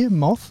 Brocky call you?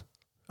 Moth?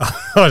 I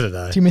don't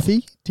know.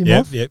 Timothy?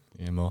 Yep, Timoth? yep.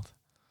 Yeah, Moth.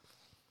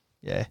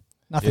 Yeah.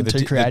 Nothing the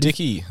too creative.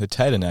 the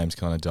Tater name's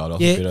kind of died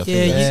off Yeah, a bit, I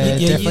yeah,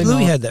 think. definitely Louis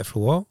not. had that for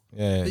a while.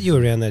 Yeah. You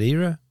were around that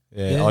era.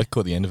 Yeah, I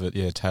caught the end of it.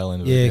 Yeah, tail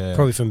end of Yeah, it. Yeah,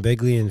 probably from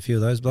Begley and a few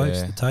of those blokes.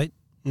 Yeah. The Tate.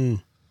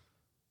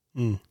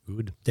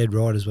 Good. Dead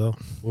right as well.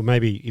 Well,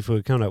 maybe if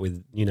we're coming up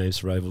with new names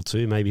for Oval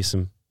too, maybe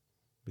some.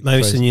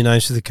 Maybe some new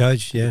names for the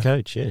coach. Yeah.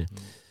 Coach, yeah.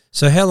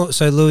 So how long?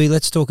 So Louis,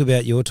 let's talk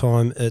about your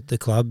time at the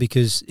club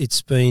because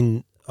it's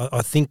been,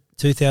 I think,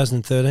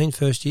 2013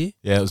 first year.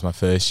 Yeah, it was my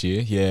first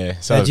year. Yeah.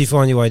 So, How'd you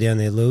find your way down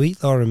there, Louis?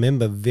 I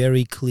remember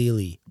very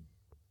clearly.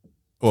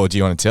 or do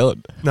you want to tell it?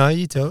 No,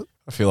 you tell it.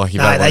 I feel like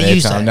you've No, had one you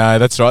airtime. say it. No,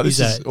 that's right. You This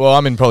say is it. well,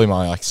 I'm in probably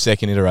my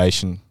second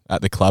iteration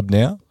at the club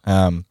now.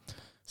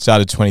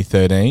 Started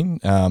 2013.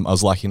 I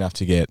was lucky enough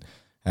to get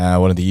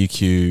one of the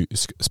UQ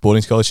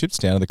sporting scholarships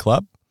down to the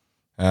club.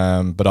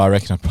 But I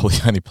reckon I probably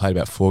only played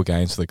about 4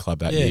 games for the club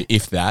that year,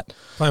 if that.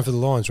 Playing for the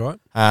Lions, right?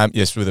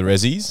 Yes, with the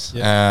Rezzies.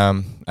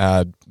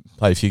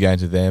 Played a few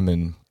games with them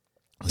and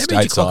How many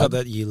did you clock stateside. up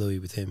that year, Louis,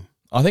 with him?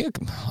 I think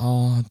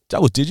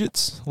double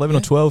digits, 11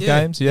 or 12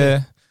 games.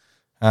 Yeah.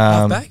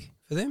 Half back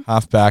for them?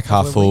 Half back,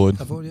 half forward.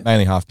 yeah.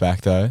 Mainly half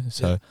back though.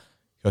 So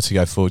got to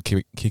go forward,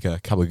 kick a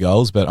couple of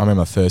goals. But I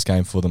remember my first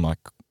game for them, I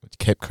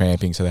kept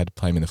cramping, so they had to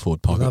play me in the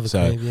forward pocket. Love a So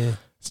cramp, yeah.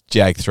 it's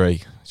Jag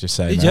 3, just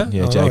say Did that. ya?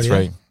 Yeah, Oh, Jag right, 3.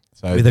 yeah.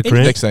 So With a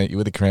cramp? next thing,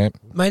 with a cramp.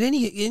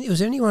 Mate, was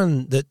there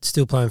anyone that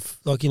still playing,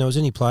 was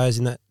there any players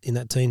in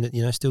that team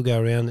that, still go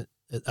around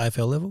at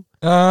AFL level?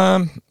 We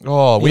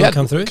Anyone had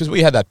come through? because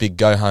we had that big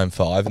go home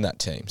 5 in that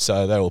team,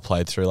 so they all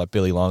played through like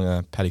Billy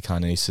Longer, Paddy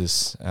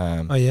Carnesis,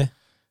 Oh, yeah.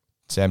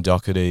 Sam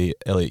Doherty,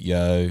 Elliot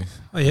Yo.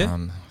 Oh, yeah.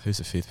 Who's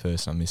the 5th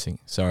person I'm missing?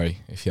 Sorry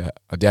if you.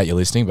 I doubt you're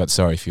listening, but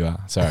sorry if you are.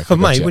 Sorry. I Oh, forgot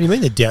mate, you. what do you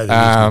mean they're doubting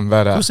listening?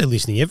 But Of course they're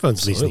listening.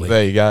 Everyone's listening.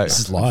 there you go. This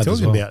is What are live you as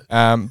talking well.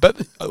 about?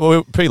 But we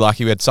were pretty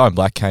lucky. We had Simon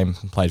Black came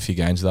and played a few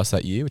games with us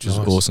that year, which was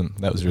Nice. awesome.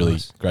 That was a really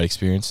Nice. great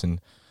experience and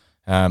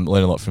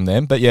learned a lot from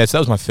them. But yeah, so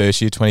that was my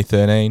first year,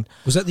 2013.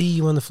 Was that the year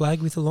you won the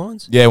flag with the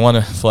Lions? Yeah, won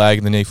a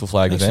flag, the needful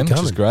flag Thanks with them, for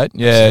which was coming. great.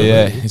 Yeah, Absolutely.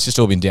 yeah. It's just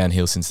all been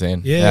downhill since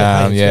then.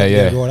 Yeah, hey, yeah,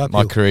 it's yeah. right uphill.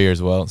 My career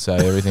as well. So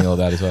everything, all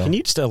that as well. Can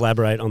you just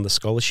elaborate on the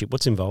scholarship?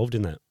 What's involved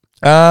in that?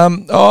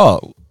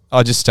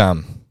 I just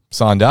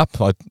signed up.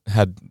 I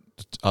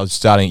was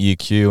starting at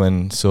UQ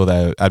and saw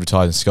they were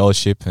advertising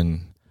scholarship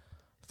and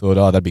thought,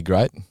 that'd be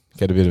great.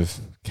 Get a bit of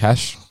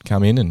cash,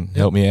 come in and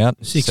help me out.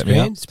 $6 set me up.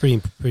 grand.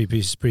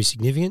 It's pretty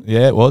significant.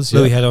 Yeah, it was.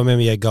 Louis Yeah, had, I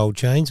remember he had gold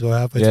chains. Well,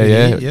 halfway yeah. through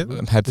yeah. the year.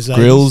 Yep. Had The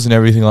grills and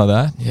everything like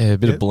that. Yeah, a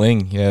bit Yep. of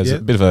bling. Yeah, it was Yep.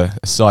 a bit of a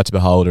sight to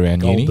behold around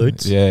Gold uni.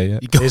 boots. Yeah, yeah.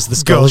 There's the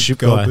scholarship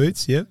gold guy.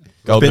 boots. Yep.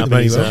 Gold Spent the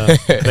money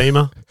His,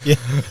 Beamer.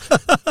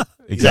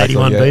 His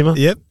 81 yeah. Beamer.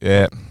 Yep.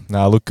 Yeah,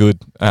 no, look good.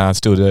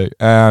 Still do.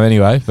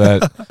 Anyway,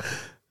 but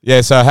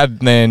yeah, so I had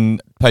then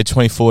played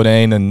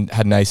 2014 and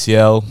had an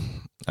ACL.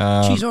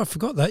 Jeez, I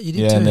forgot that. You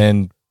did Yeah, too. and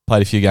then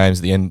played a few games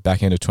at the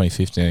back end of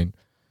 2015,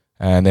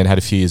 and then had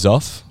a few years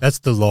off. That's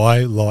the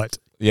light.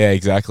 Yeah,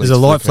 exactly. There's a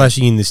light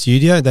flashing in the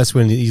studio. That's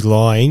when he's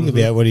lying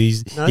about what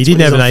he's. No, He that's didn't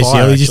when have an he's on ACL.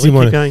 fire, He just actually. didn't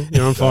want Keep to. going.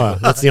 You're on fire.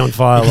 That's the on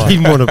fire He light.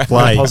 didn't want to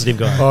play. Positive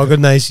guy. Oh, I got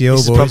an ACL,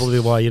 This is boys. probably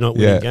why you're not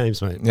winning Yeah.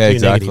 games, mate. Yeah, Too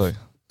exactly. negative.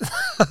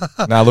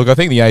 Now, look, I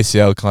think the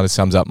ACL kind of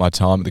sums up my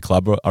time at the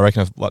club. I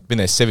reckon I've been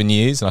there 7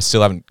 years and I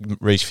still haven't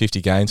reached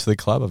 50 games for the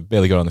club. I've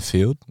barely got on the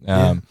field.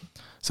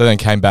 So then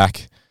came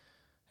back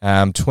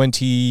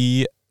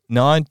 2019.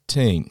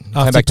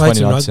 After Came back you played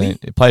some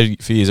 2019. Played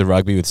a few years of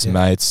rugby with some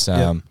mates.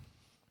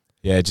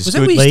 Yeah, just Was that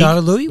good. where you league?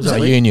 started, Louis? Was Was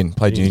that that Union?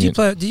 Played Did Union. you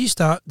play? Did you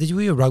start? Did you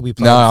were you a rugby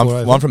player? No,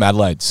 before I'm from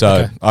Adelaide, so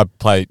Okay. I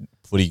played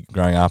footy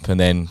growing up, and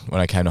then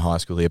when I came to high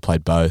school here,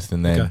 played both,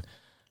 and then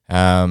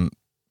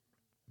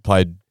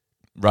played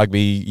rugby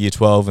year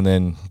 12, and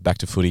then back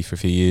to footy for a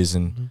few years,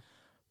 and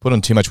put on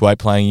too much weight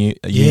playing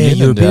Union.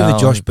 you were a and, bit of a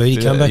Josh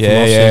Beattie, come back from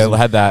off-season. I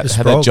had that The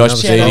had Sprog, that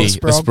Josh another Beattie,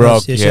 Sprog. the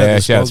Sprog, Yeah, yeah,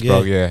 shout shout out out the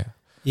Sprog, Sprog, yeah.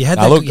 You had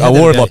I that. look, you I had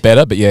wore that it a lot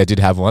better, but yeah, I did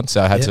have one,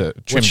 so I had Yeah. to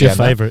trim What's your down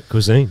that. favourite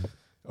cuisine?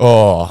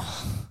 Oh,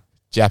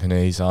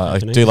 Japanese. I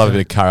Japanese, do love a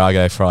yeah. bit of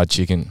karaage fried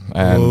chicken.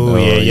 And,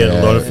 Yeah, you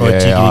had a lot of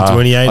fried chicken in I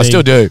 2018.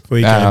 still do. before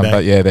you came back.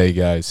 But yeah, there you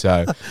go.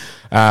 So,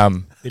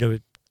 Bit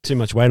of too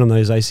much weight on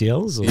those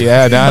ACLs? Or?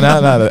 yeah,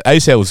 no. The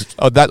ACL was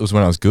that was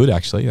when I was good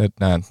actually. The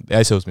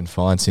ACL's been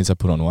fine since I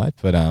put on weight,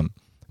 but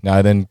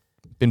no, then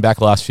been back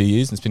the last few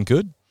years and it's been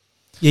good.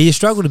 Yeah, you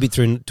struggled a bit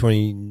through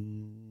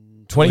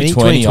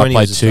 2020, I played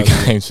was a 2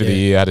 struggle. games for the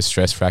year. I had a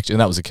stress fracture, and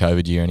that was a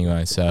COVID year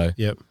anyway. So,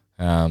 Yep.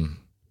 I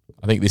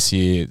think this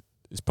year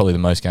is probably the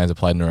most games I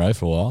played in a row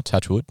for a while.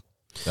 Touch wood.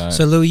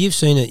 So Louis, you've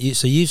seen it.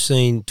 So you've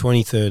seen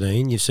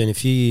 2013. You've seen a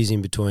few years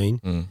in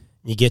between.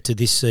 You get to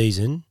this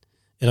season,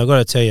 and I've got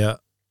to tell you,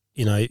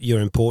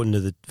 you're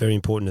very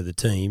important to the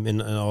team,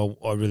 and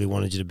I really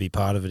wanted you to be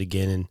part of it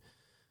again.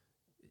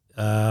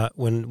 And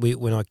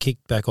when I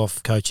kicked back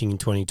off coaching in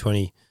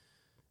 2020,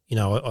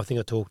 I think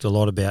I talked a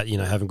lot about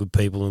having good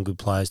people and good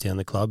players down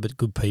the club, but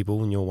good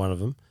people, and you're one of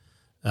them.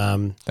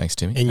 Thanks,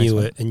 Timmy. And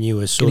Thanks, you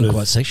were sort Getting of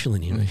quite sexual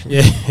in here.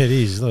 Yeah, it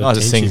is. A lot of I was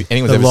just tension. thinking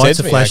anyone's The ever lights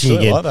said are to me, flashing actually.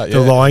 I again. like that,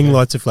 The yeah. lying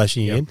lights are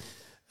flashing Yep.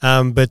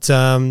 again. But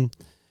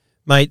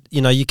mate,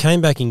 you came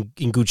back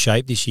in good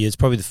shape this year. It's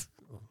probably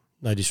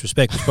no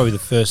disrespect, it's probably the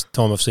first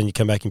time I've seen you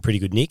come back in pretty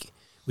good nick,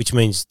 which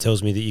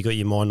tells me that you got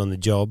your mind on the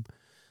job.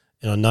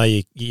 And I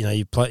know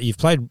you've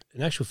played.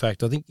 In actual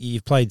fact, I think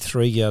you've played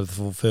 3 out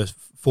of the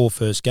four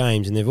first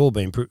games, and they've all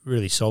been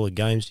really solid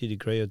games. Do you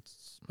agree? I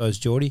suppose,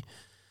 Geordie,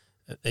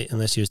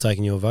 unless he was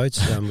taking your votes,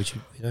 which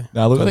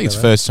No, look, I think it's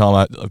the first time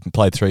I've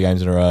played 3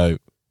 games in a row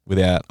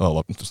without.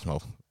 Well,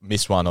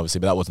 missed one obviously,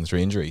 but that wasn't through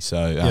injury.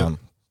 So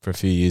for a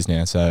few years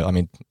now. So I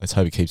mean, let's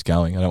hope it keeps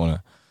going. I don't want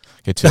to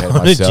get too ahead of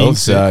myself.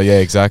 So yeah,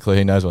 exactly.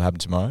 Who knows what happened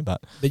tomorrow?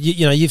 But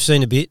you've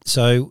seen a bit.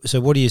 So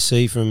what do you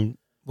see from?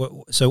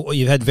 So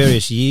you've had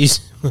various years.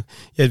 You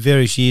had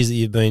various years that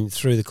you've been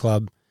through the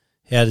club.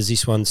 How does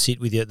this one sit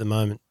with you at the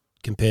moment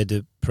compared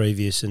to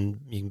previous?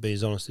 And you can be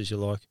as honest as you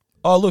like.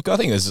 Oh, look, I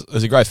think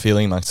there's a great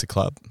feeling amongst the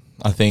club.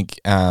 I think,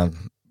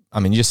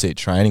 you just see it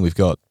training. We've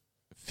got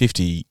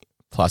 50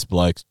 plus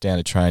blokes down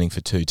to training for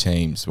 2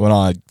 teams. When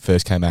I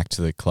first came back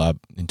to the club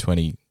in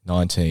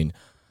 2019,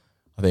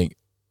 I think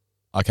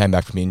I came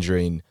back from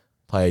injury and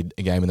played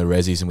a game in the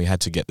Resis, and we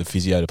had to get the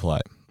physio to play.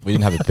 We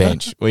didn't have a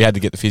bench. We had to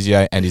get the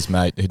physio and his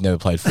mate who'd never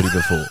played footy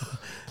before,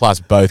 plus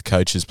both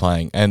coaches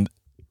playing. And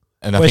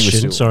I think we're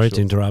still, sorry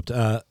to interrupt.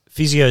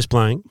 Physio's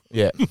playing.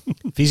 Yeah.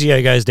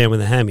 Physio goes down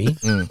with a hammy.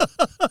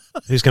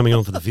 Who's coming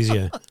on for the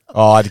physio?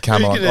 Oh, I had to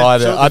come on. I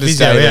had to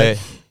stay there.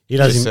 He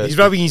doesn't. He's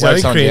rubbing his work own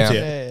something cramps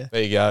down. out. Yeah.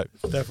 There you go.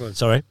 Definitely.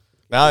 Sorry.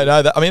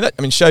 No.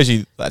 That shows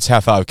you that's how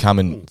far we've come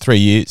in 3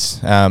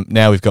 years.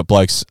 Now we've got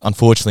blokes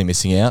unfortunately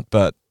missing out,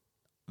 but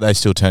they're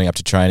still turning up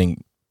to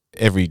training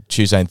every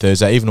Tuesday and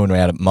Thursday, even when we're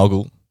out at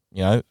Moggle.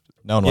 No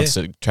one wants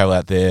to travel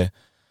out there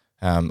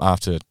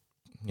after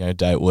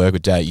day at work or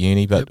day at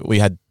uni. But we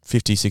had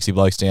 50, 60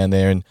 blokes down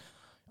there, and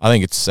I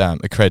think it's a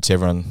credit to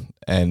everyone,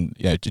 and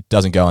it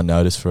doesn't go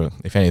unnoticed for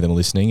if any of them are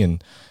listening.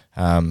 And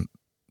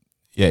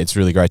it's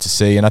really great to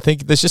see. And I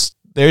think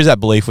there is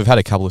that belief. We've had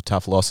a couple of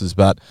tough losses,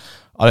 but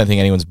I don't think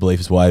anyone's belief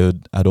has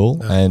wavered at all.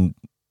 No. And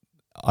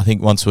I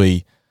think once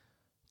we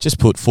just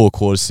put 4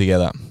 quarters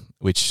together,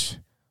 which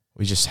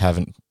we just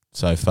haven't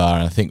so far,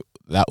 and I think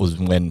that was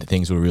when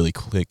things were really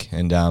click.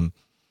 And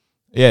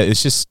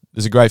there's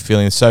a great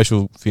feeling. The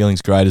social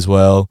feeling's great as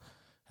well.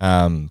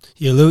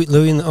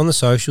 Louis on the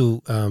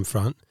social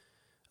front,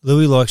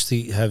 Louis likes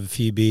to have a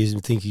few beers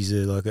and think he's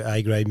like an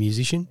A-grade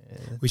musician,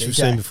 which we've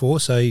seen before.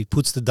 So he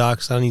puts the dark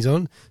sunnies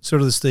on,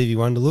 sort of the Stevie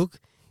Wonder look.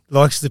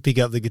 Likes to pick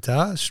up the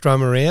guitar,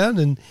 strum around,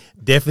 and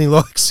definitely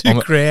likes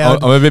to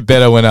crowd. I'm a bit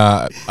better when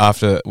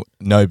after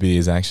no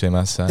beers, actually, I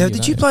must say. Now,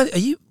 did you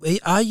play?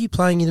 Are you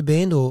playing in a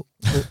band or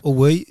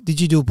were you?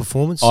 Did you do a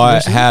performance? I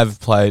have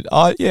played.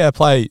 I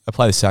play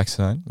the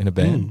saxophone in a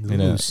band,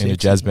 in a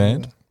jazz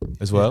band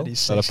as well.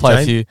 But I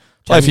play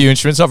a few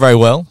instruments, not very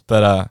well,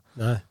 but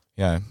no.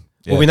 Yeah.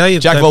 Well, we know you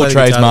Jack of all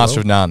trades,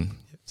 master of none.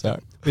 So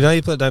we know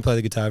you don't play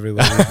the guitar very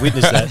well. We've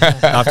witnessed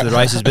that after the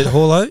races. But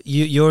Horlo,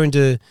 you're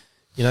into.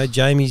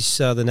 Jamie's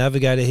the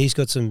navigator. He's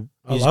got some.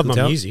 I love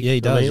my music. Yeah, he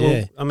does.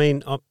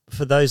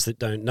 For those that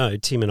don't know,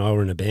 Tim and I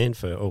were in a band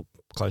for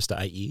close to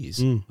 8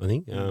 years. I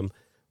think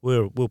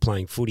we're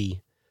playing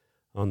footy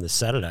on the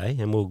Saturday,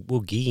 and we'll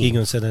gig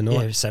on Saturday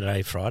night. Yeah,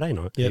 Saturday, Friday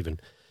night even.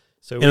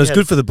 So and it was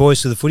good for the boys.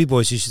 So the footy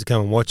boys used to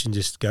come and watch and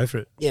just go for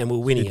it. Yeah, and we're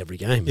winning every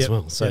game as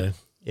well. So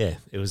it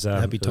was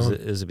happy time.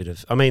 It was a bit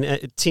of.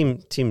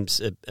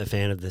 Tim's a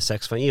fan of the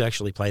saxophone. You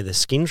actually play the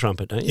skin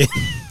trumpet, don't you?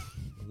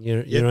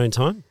 Your own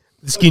time.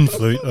 The skin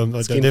flute. I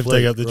don't never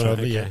take up the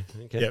trumpet.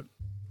 Okay. Yep.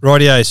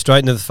 Rightio, straight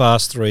into the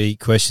fast 3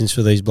 questions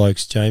for these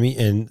blokes, Jamie,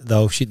 and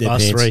they'll shit their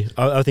fast pants.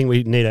 3. I think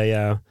we need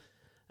a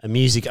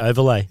music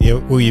overlay. Yeah.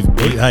 Well,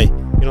 hey,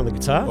 get on the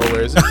guitar. Oh,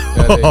 where is it?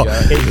 There you go.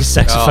 Get your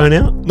saxophone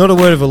out. Not a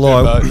word of a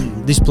lie.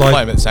 This bloke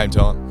play them at the same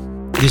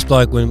time. This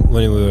bloke, when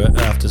we were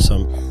after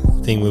some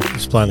thing, we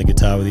was playing the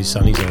guitar with his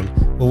sunnies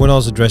on. Well, when I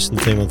was addressing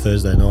the team on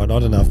Thursday night, I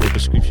don't know if they're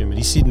prescription, but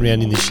he's sitting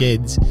around in the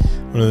sheds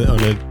on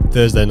a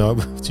Thursday night,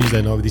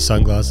 Tuesday night with his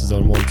sunglasses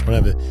on, while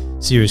trying to have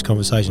a serious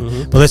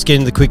conversation. But let's get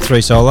into the quick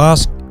 3. So I'll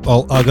ask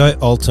I'll go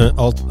alternate.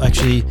 I'll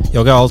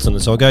go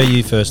alternate. So I'll go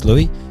you first,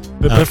 Louis.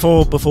 But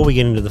before we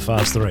get into the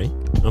fast three,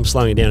 I'm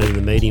slowing it down into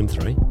the medium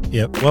three.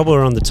 Yep. While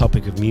we're on the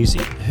topic of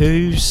music,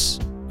 who's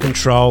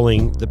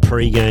controlling the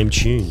pre-game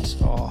tunes?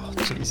 Oh,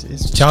 jeez.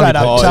 It's Charlie straight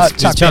up. Potts.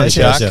 Chuck It's Charlie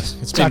Persius. Potts.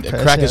 It's been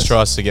Chuck Crackers Persius.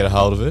 tries to get a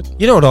hold of it.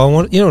 You know what I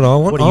want? I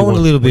want do you a want?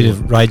 little What do bit you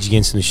of Rage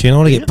Against the Machine. I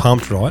want to get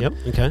pumped, right? Yep.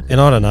 Okay. And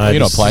I don't know. You're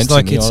not it's playing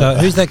like to me, it's are you?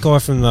 who's that guy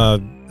from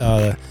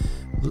the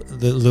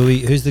Louis?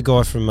 Who's the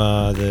guy from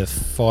the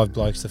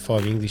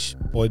five English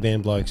boy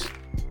band blokes?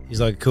 He's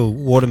like a cool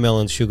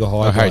watermelon sugar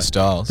high. guy. Harry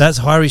Styles. That's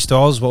Harry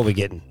Styles. Is what we're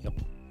getting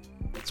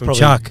from probably-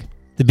 Chuck,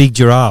 the big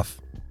giraffe.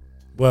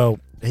 Well,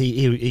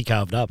 he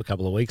carved up a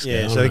couple of weeks ago.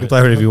 Yeah, I so don't he can know.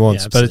 play whatever he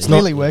wants, Yeah, but it's It's not.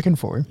 really working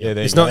for him. yeah,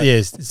 there It's you not. go. Yeah,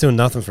 it's doing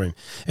nothing for him.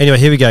 Anyway,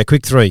 here we go.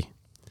 Quick three.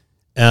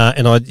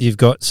 You've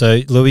got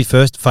Louis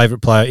first.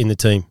 Favorite player in the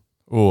team.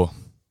 Oh,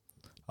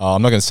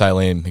 I'm not going to say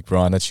Liam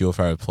McBride. That's your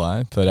favourite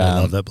player, but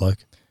I love that bloke.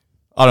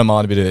 I don't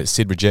mind a bit of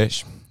Sid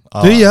Rajesh.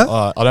 Do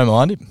ya? I don't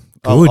mind him.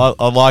 Good.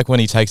 I like when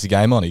he takes the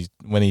game on.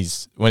 When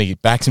he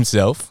backs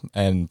himself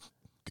and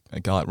a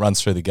guy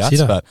runs through the guts.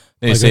 Sitter. But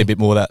I need I to see a agree. bit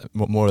more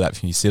of that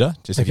from your sitter.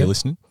 Just if Okay. you're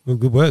listening. Well,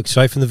 good work.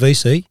 Straight from the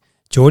VC.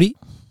 Geordie.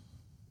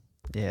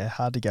 Yeah,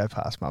 hard to go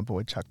past my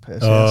boy Chuck Persius.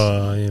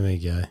 Oh, here we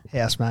go.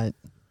 Housemate,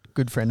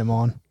 good friend of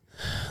mine.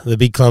 The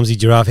big clumsy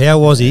giraffe. How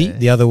was he Yeah.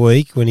 the other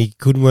week when he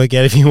couldn't work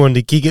out if he wanted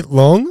to kick it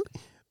long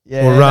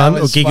Yeah, or run that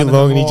or was kick one it of the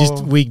long, and he just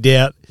more- wigged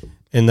out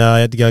and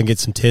had to go and get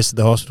some tests at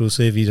the hospital to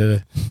see if he'd had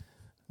a.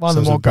 one of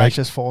some the more sort of break.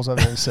 gracious falls I've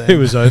ever seen. It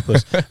was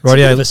hopeless. It's a bit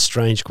Rightio. of a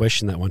strange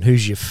question, that one.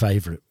 Who's your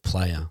favourite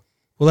player?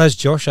 Well, as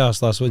Josh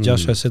asked last week,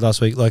 Josh said last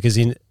week, like as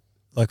in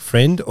like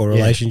friend or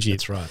relationship.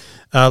 That's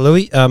right.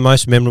 Louis,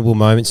 most memorable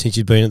moment since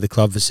you'd been at the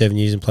club for 7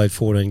 years and played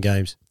 14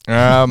 games.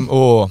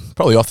 Or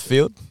probably off the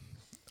field.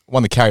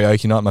 Won the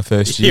karaoke night my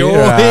first year.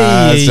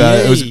 It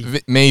It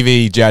was me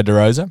v Jad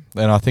DeRosa,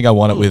 and I think I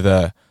won it with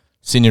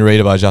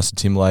Senorita by Justin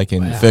Timberlake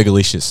and Wow.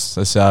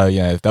 Fergalicious. So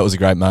yeah, that was a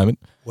great moment.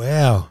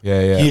 Wow.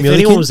 Yeah. You- If Milliken?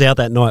 anyone was out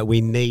that night,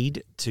 we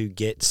need to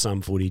get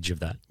some footage of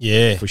that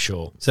Yeah. for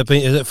sure. Is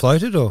it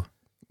floated or?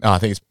 I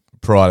think it's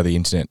prior to the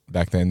internet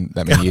back then,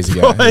 that many years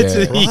ago. Prior Yeah. to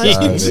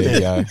the So there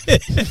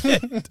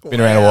you go.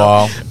 Been around a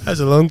while. That's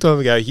a long time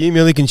ago. Hugh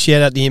Milliken,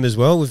 shout out to him as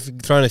well. We've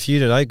thrown a few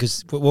today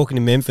because walking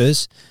in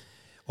Memphis.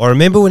 I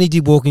remember when he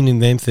did walking in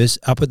Memphis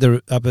up at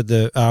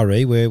the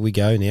RE where we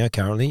go now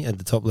currently at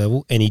the top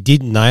level, and he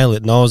did nail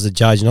it. And I was the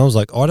judge, and I was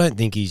like, I don't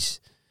think he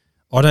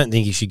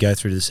should go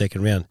through to the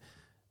second round.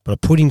 But I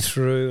put him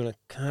through, and I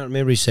can't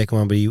remember his second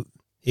one, but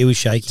he was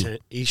shaky.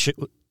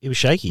 He was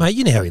shaky. Mate,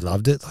 you know how he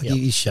loved it. Like Yep.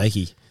 he's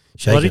shaky.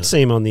 Well, I Shaking did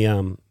see him on the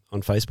on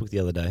Facebook the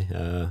other day.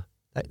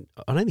 I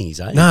don't think he's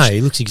aged. No,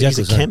 he looks But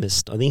exactly he's the a same.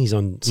 chemist. I think he's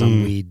on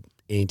some weird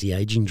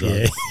anti-aging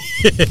drug.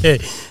 Yeah.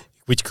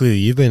 Which clearly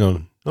you've been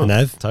on, Oh,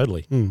 Nav.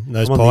 totally.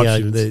 Those I'm on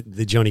pipes.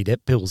 the Johnny Depp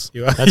pills.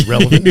 You are. That's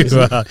relevant. You isn't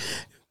it? are.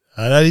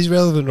 That is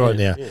relevant right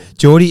now. Yeah.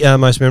 Geordie,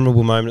 most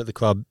memorable moment at the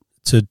club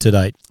to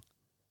date?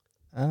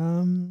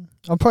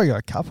 I've probably got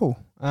a couple.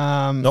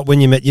 Not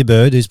when you met your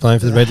bird who's playing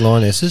for the Red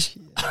Lionesses.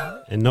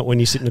 And not when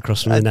you're sitting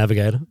across from the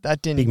navigator.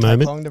 That didn't Big take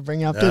moment. long to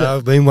bring up, did it?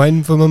 I've been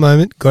waiting for my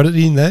moment. Got it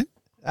in there.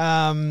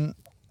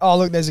 Oh,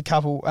 look, there's a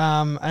couple.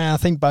 And I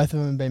think both of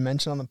them have been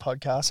mentioned on the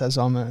podcast as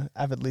I'm an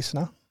avid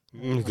listener.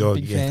 God,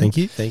 big yeah, fan. thank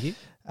you. Thank you.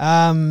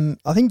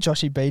 I think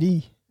Joshy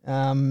Beattie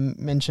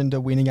mentioned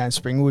a win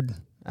against Springwood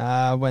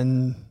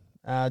when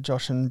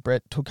Josh and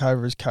Brett took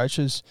over as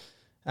coaches.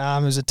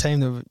 It was a team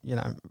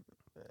that,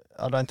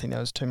 I don't think there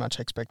was too much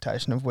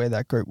expectation of where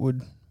that group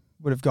would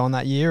have gone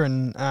that year.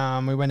 And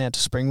we went out to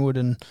Springwood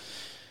and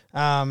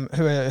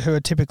who are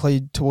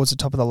typically towards the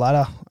top of the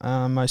ladder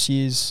most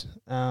years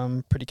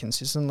pretty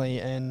consistently.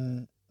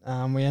 And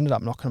we ended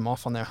up knocking them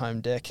off on their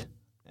home deck.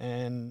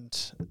 And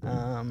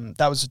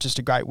that was just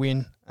a great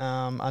win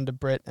under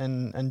Brett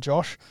and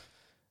Josh.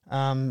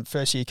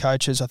 First year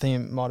coaches, I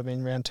think it might have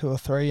been round 2 or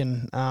 3,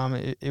 and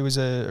it was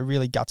a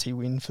really gutsy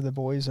win for the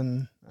boys,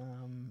 and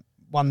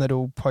one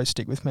that'll probably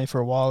stick with me for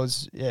a while.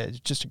 It's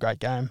just a great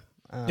game.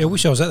 I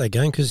wish I was at that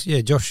game because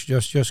Josh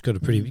got a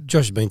pretty.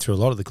 Josh has been through a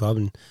lot of the club,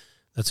 and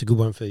that's a good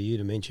one for you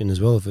to mention as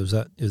well. If it was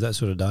that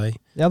sort of day.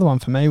 The other one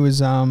for me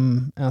was,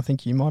 and I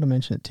think you might have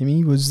mentioned it,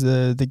 Timmy, was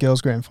the girls'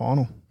 grand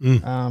final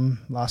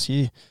last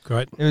year.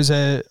 Great. It was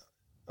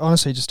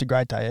honestly just a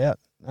great day out,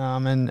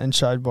 and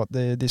showed what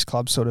this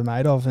club's sort of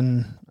made of,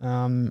 and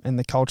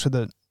the culture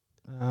that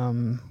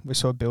we're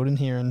sort of building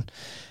here. And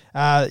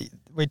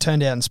we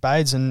turned out in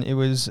spades, and it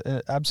was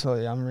an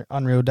absolutely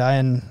unreal day.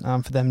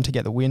 And for them to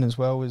get the win as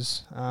well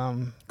was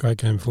Great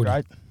game for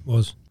great.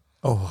 Was.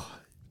 Oh.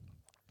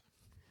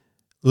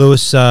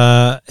 Lewis,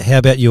 how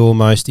about your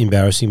most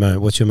embarrassing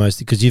moment? What's your most?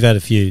 Because you've had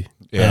a few,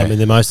 Yeah.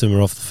 and most of them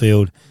are off the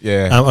field.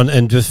 Yeah.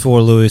 And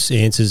before Lewis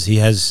answers, he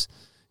has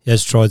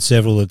tried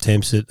several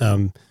attempts at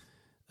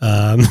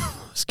I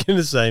was going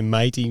to say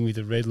mating with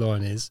a red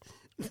lioness.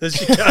 You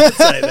can't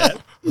say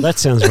that. Well, that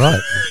sounds right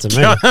to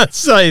me. Can't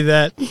say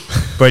that,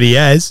 but he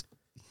has.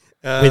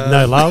 With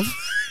no love.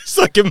 It's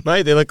like a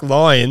mate. They're like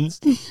lions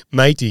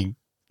mating.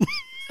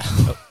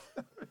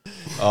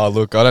 Oh,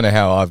 look, I don't know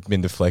how I've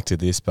been deflected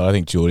this, but I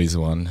think Geordie's the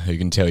one who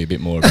can tell you a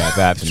bit more about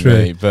that than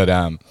me. But,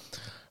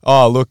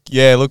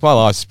 my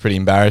life's pretty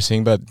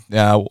embarrassing, but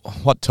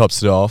what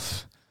tops it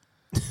off?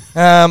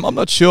 I'm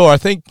not sure. I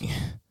think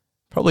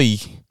probably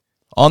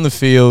on the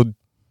field,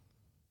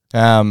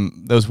 there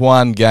was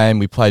one game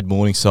we played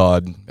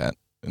Morningside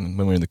when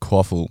we were in the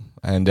Quaffle,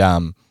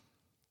 and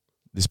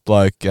this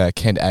bloke,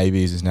 Kent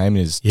Abbey is his name,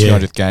 in his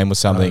 200th game or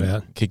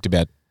something, kicked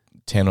about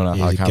 10 on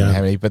I can't remember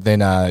how many, but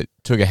then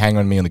took a hanger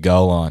on me on the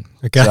goal line.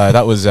 Okay. So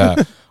that was,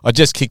 I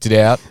just kicked it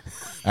out.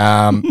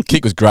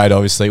 Kick was great,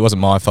 obviously. It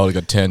wasn't my fault it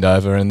got turned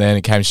over, and then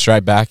it came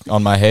straight back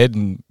on my head,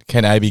 and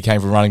Kent Abbey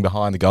came from running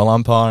behind the goal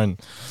umpire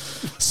and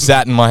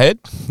sat in my head.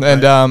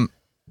 And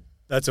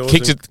that's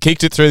awesome.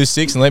 Kicked it through the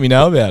six and let me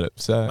know about it.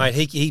 So, mate,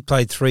 he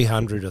played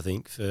 300, I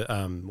think, for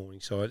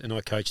Morningside, and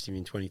I coached him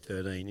in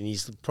 2013, and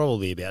he's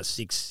probably about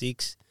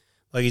 6'6".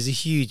 Like, he's a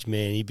huge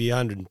man. He'd be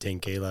 110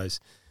 kilos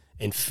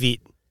and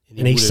fit.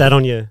 And he sat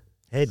on your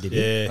head, did he?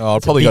 Yeah. Oh,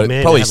 probably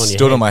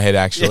stood on my head,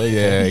 actually.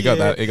 Yeah, he got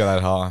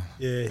that high.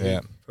 Yeah.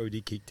 Probably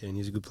did kick 10.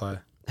 He's a good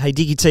player. Hey,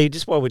 Diggy T,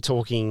 just while we're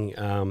talking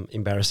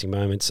embarrassing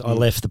moments, I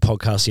left the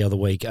podcast the other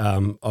week,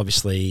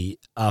 obviously,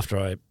 after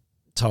I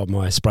told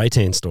my spray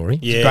tan story.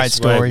 Yeah, great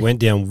story. Went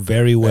down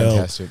very well.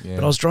 Fantastic, yeah.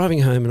 But I was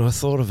driving home and I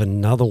thought of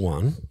another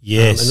one.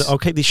 Yes. And I'll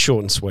keep this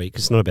short and sweet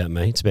because it's not about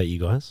me, it's about you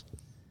guys.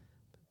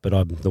 But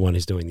I'm the one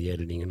who's doing the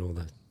editing and all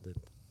the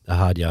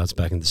hard yards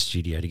back in the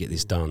studio to get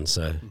this done.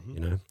 So,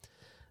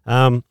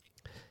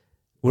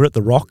 we're at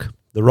the Rock.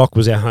 The Rock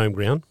was our home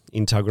ground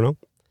in Tuggeranong.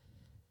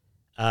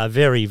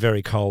 Very,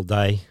 very cold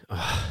day.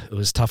 It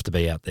was tough to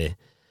be out there.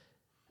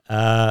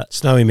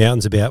 Snowy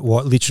Mountain's about,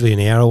 literally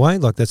an hour away?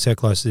 Like, that's how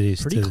close it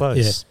is. Pretty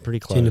close. Pretty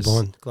close.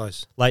 Cinnabon,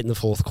 close. Late in the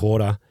fourth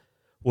quarter,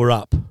 we're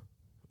up.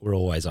 We're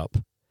always up.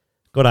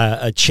 Got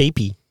a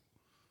cheapie.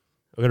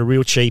 I've got a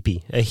real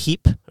cheapie. A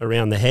hip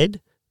around the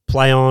head.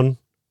 Play on.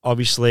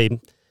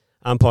 Obviously,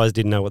 umpires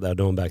didn't know what they were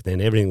doing back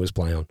then. Everything was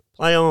play on.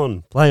 Play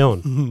on. Play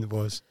on. It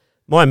was.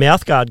 My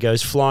mouth guard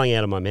goes flying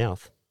out of my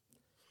mouth.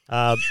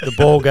 The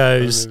ball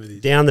goes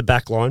down the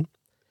back line.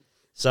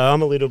 So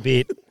I'm a little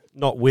bit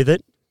not with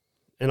it.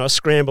 And I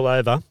scramble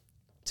over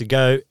to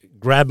go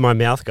grab my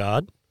mouth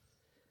guard.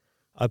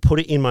 I put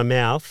it in my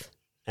mouth,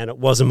 and it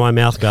wasn't my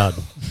mouth guard.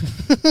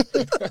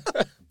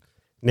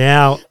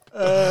 Now,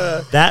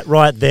 that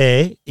right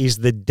there is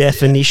the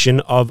definition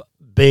of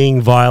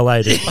being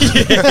violated.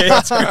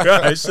 It's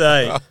gross,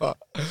 eh?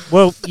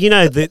 Well, you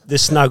know the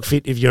snug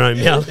fit of your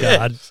own mouth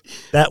guard.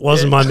 That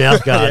wasn't my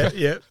mouth guard.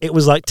 Yeah. It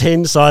was like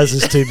 10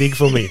 sizes too big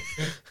for me.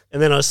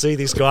 And then I see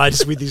this guy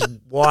just with this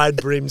wide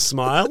brimmed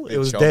smile. It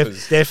was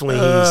definitely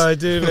his. Oh, I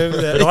do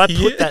remember that. But I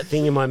put that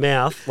thing in my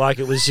mouth like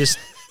it was just,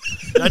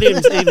 I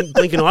didn't even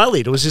blink an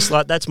eyelid. It was just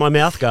like, that's my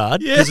mouth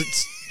guard. Because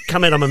it's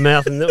come out of my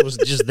mouth and it was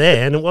just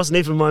there and it wasn't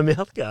even my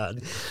mouth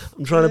guard.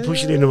 I'm trying to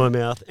push it into my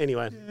mouth.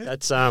 Anyway,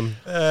 that's, yeah.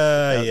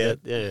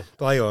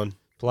 Play on.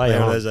 Play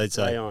on, as they'd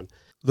say. Play on.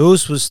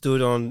 Lewis was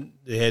stood on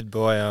the head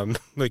by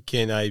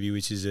Ken Abbey,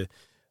 which is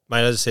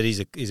mate, as I said, he's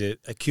a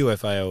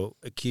QFL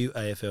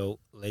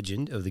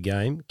legend of the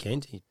game,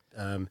 Kent.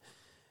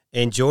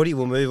 And Geordie,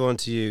 we'll move on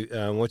to you.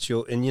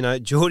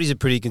 Geordie's a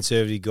pretty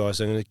conservative guy,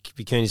 so I'm going to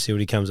be keen to see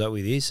what he comes up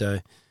with here. So,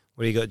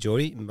 what do you got,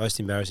 Geordie? Most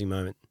embarrassing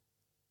moment?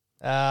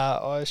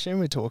 I assume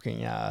we're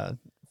talking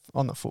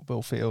on the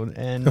football field,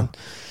 and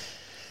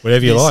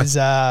whatever you like.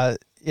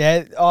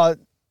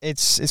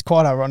 It's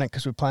quite ironic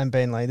because we're playing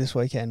Beenleigh this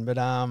weekend, but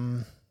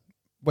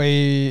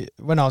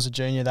when I was a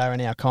junior, they were in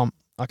our comp.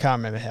 I can't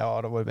remember how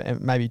old I was,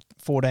 but maybe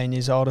 14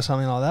 years old or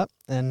something like that.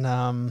 And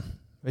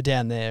we're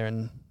down there,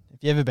 and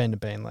if you've ever been to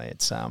Beenleigh,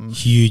 it's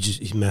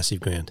huge,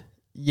 massive ground.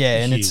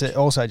 Yeah, and it's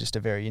also just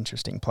a very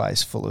interesting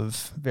place full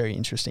of very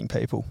interesting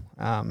people.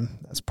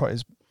 That's probably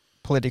as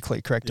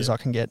politically correct as I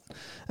can get.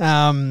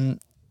 And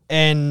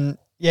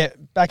yeah,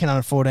 back in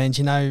under 14s,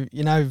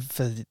 you know,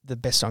 for the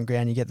best on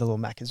ground, you get the little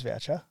Macca's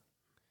voucher.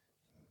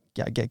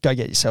 Go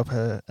get yourself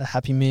a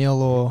Happy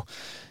Meal, or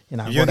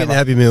if you're getting a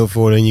Happy Meal at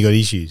 14, you got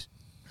issues.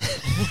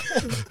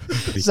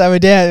 So we're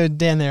down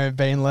there at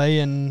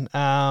Beenleigh, and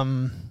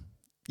I've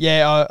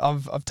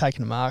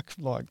taken a mark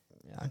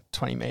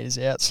 20 metres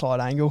out, slight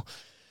angle.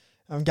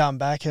 I'm going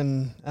back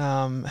and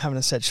having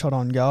a set shot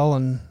on goal,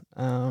 and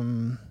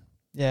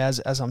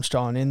as I'm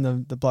strolling in,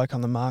 the bloke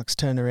on the marks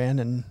turned around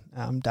and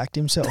dacked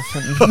himself.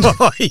 And,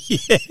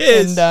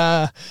 yes.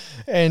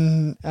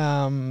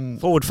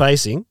 Forward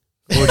facing.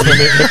 No,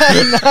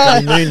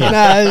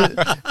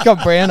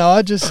 got brown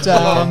eye, just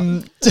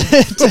turns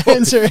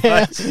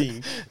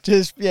around,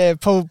 just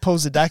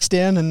pulls the ducks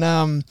down, and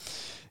got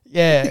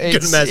a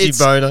massive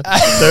boner.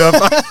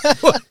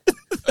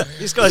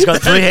 This guy's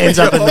got 3 hands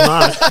up in the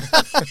mark.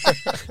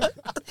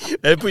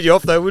 That'd put you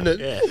off though,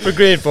 wouldn't it? Yeah. For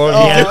grand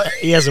final.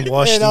 He hasn't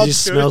washed. He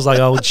just smells like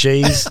old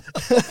cheese.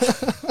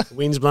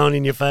 Wind's blowing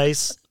in your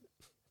face.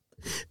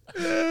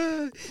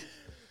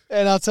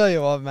 And I'll tell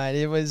you what, mate,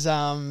 it was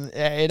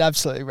it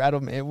absolutely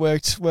rattled me. It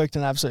worked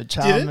an absolute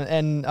charm,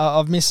 and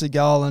I've missed the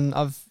goal, and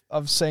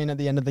I've seen at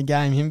the end of the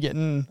game him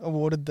getting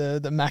awarded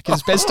the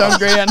Macca's best on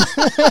ground.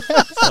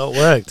 So it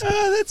worked.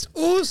 Oh, that's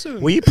awesome.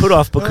 Were you put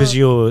off because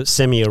you're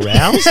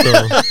semi-aroused?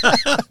 Or?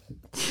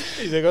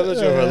 He's like, I'm not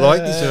sure if I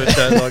like this or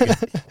I don't like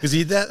it. Because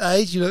he's that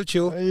age, you're not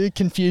sure. Are you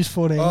confused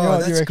 14? Oh,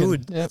 you that's reckon? good.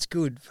 Yep. That's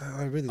good.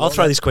 I really I'll like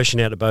throw that. this question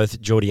out to both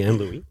Geordie and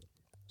Louis.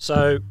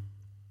 So,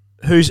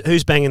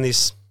 who's banging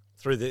this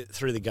through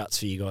the guts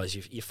for you guys?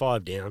 You're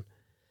 5 down.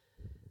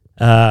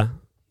 The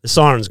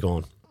siren's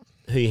gone.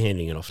 Who are you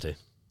handing it off to?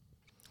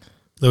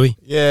 Louis?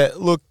 Yeah,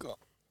 look,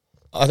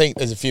 I think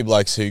there's a few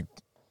blokes who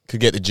could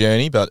get the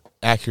journey, but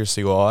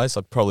accuracy-wise,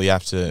 I'd probably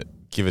have to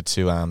give it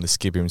to the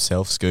skipper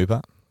himself,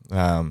 Scooper.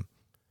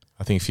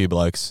 I think a few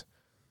blokes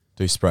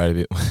do spray it a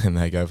bit when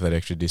they go for that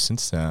extra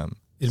distance. I'd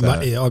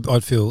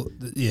feel,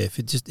 if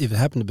it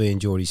happened to be in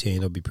Geordie's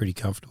hand, I'd be pretty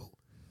comfortable.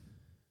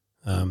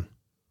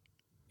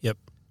 Yep.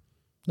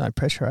 No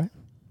pressure, eh?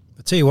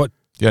 I tell you what,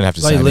 You don't have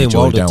to say Liam Geordie,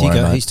 Wilder, don't worry,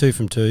 ticker, mate. he's 2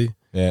 from 2.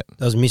 Yeah.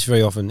 Doesn't miss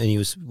very often, and he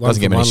was one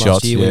Doesn't from get many one last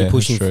shots, year when yeah, he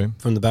pushed that's him true.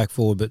 from the back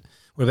forward. But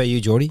what about you,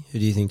 Geordie? Who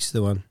do you think's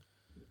the one?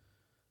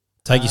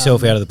 Take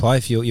yourself out of the play.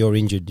 If you're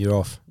injured, you're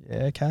off.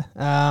 Yeah, okay.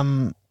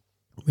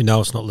 We know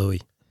it's not Louis.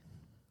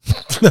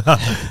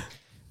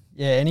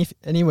 Yeah,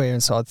 anywhere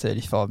inside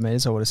 35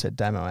 metres, I would have said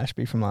Damo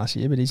Ashby from last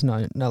year, but he's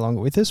no longer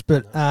with us.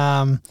 But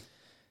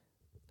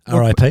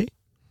R.I.P.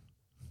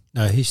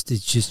 No, he's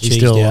just He's cheesed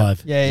still out.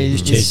 alive. yeah,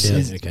 He's cheesed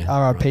he's out. Okay.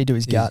 R.I.P. to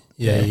his gut.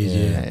 Yeah, he is,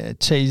 Yeah,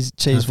 cheese,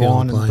 Can't feel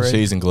wine, the and plane. bread.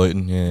 Cheese and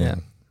gluten, yeah.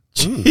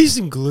 Cheese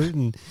and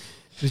gluten.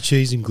 The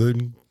cheese and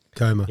gluten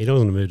coma. He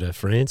doesn't move to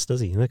France,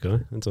 does he? That guy.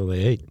 That's all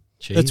they eat.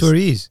 Cheese. That's where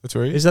he is. That's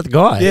where he Is is. that the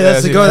guy? Yeah,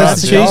 that's the guy.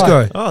 That's the that's cheese the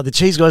guy. guy. Oh, the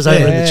cheese guy's over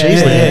in the Yeah, cheese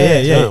yeah,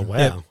 land. yeah. Oh,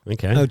 wow.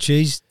 Okay. No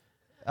cheese.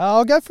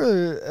 I'll go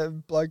for a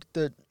bloke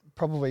that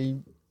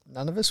probably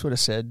none of us would have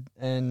said,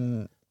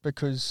 and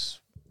because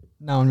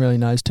no one really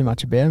knows too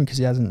much about him because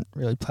he hasn't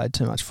really played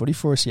too much footy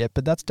for us yet.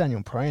 But that's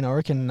Daniel Preen. I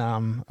reckon.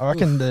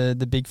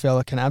 The big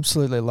fella can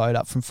absolutely load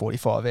up from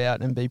 45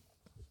 out and be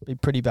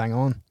pretty bang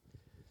on.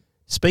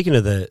 Speaking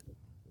of the,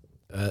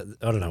 I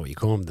don't know what you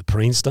call him, the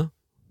preenster.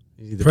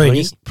 The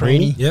Preenie.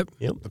 Preenie. Yep.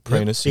 Yep. The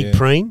Preenus, Big yeah.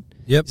 preen.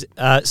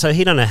 Yep. So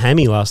he done a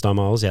hammy last time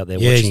I was out there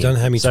Yeah, watching he's done a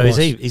him. hammy So twice.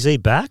 is he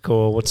back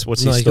or what's No,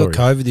 his he's story?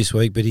 got COVID this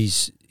week, but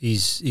he's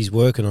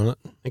working on it.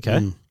 Okay.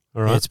 And,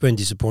 All right. yeah, it's been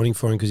disappointing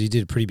for him because he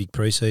did a pretty big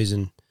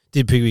pre-season.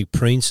 Did a pretty big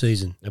preen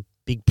season. A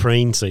big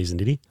preen season,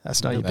 did he?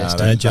 That's not your Nah, best.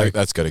 dad joke.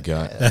 That's got to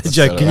go.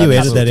 Joke, can you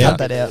edit that out?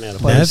 Cut that out. Cut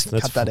Please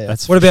That's- cut that out.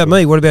 that's What for about sure.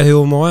 me? What about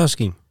who am I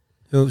asking?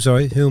 Who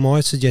am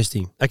I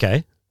suggesting?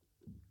 Okay.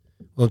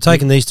 Well, I'm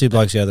taking these two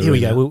blokes out of the Here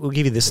we room. go. We'll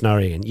give you the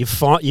scenario again.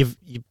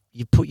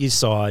 You've put your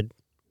side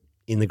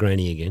in the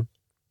granny again.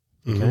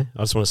 Okay. Mhm. I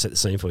just want to set the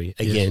scene for you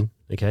Yes. again.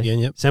 Okay. Again,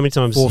 yep. So how many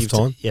times? Fourth you've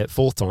time. Yeah,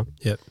 fourth time.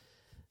 Yep.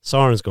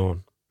 Siren's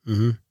gone.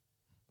 Mm-hmm.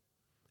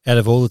 Out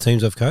of all the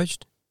teams I've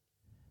coached?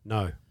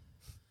 No.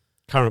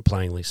 Current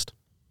playing list.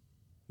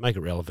 Make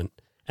it relevant.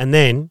 And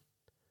then,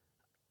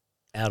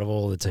 out of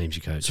all the teams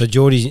you coach. So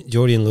Geordie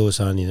and Lewis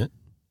aren't in it.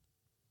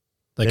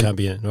 They Then- can't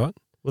be in it, right?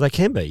 Well, they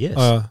can be, yes.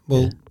 Well,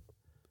 Yeah.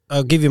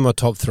 I'll give you my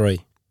top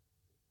 3.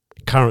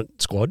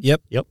 Current squad.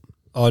 Yep. Yep.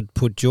 I'd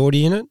put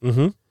Geordie in it.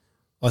 Mm-hmm.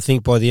 I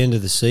think by the end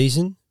of the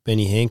season,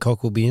 Benny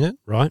Hancock will be in it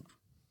Right.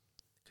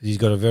 because he's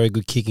got a very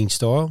good kicking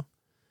style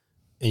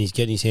and he's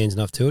getting his hands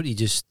enough to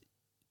it.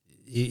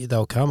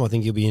 They'll come. I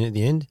think he'll be in at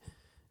the end.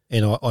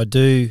 And I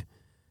do,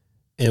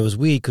 and it was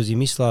weird because he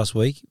missed last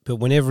week, but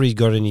whenever he's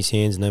got it in his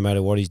hands, no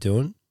matter what he's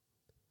doing,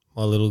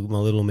 my little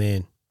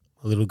man,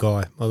 my little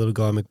guy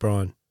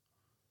McBride.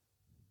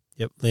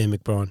 Yep, Liam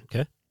McBride.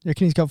 Okay. You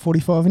reckon he's got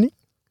 45 in it?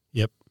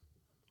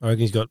 I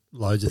reckon he's got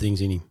loads of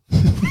things in him.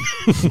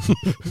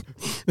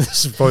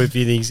 There's probably a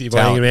few things if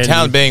I hang around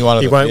Talent him, being one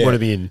of he them. won't yeah. want to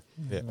be in.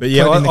 Yeah. But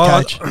yeah, Put in the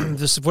coach.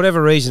 just for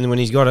whatever reason, when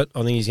he's got it, I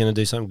think he's going to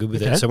do something good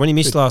with Okay. it. So when he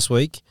missed last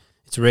week,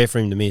 it's rare for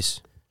him to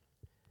miss.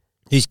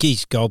 His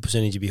goal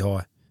percentage would be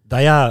high.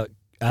 They are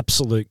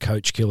absolute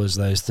coach killers,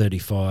 those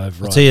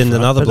 35. I'll tell you, and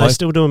front, another but bloke- they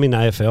still do them in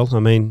AFL. I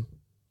mean,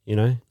 you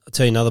know, I'll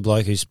tell you another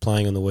bloke who's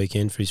playing on the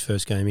weekend for his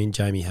first game in,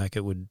 Jamie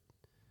Hackett, would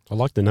I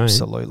like the name.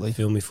 Absolutely.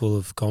 fill me full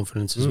of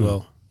confidence as Mm.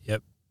 well.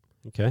 Yep.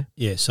 Okay.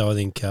 Yeah, so I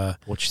think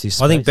Watch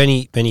this. I think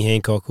space. Benny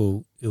Hancock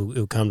will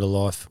come to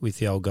life with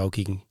the old goal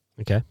kicking.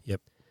 Okay. Yep.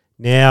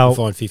 Now, He'll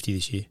find 50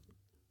 this year.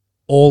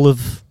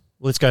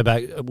 let's go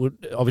back.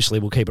 Obviously,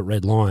 we'll keep it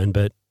red line,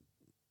 but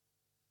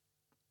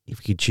if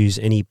you could choose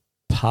any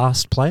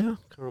past player,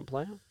 current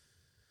player?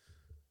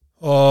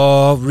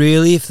 Oh,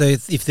 really? If they're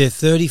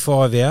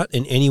 35 out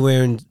and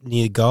anywhere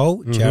near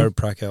goal, Mhm. Jared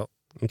Prackelt.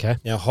 Okay.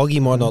 Now Hoggy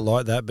might not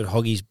like that, but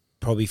Hoggy's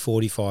probably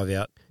 45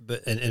 out.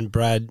 But and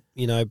Brad,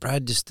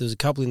 Brad just there's a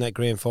couple in that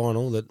grand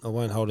final that I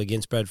won't hold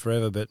against Brad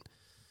forever, but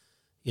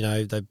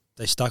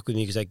they stuck with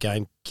me because that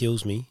game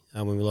kills me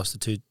when we lost the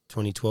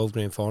 2012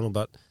 grand final.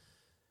 But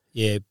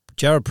yeah,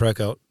 Jared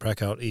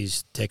Prackelt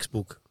is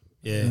textbook.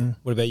 Yeah. Mm.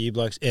 What about you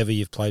blokes? Ever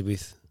you've played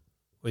with?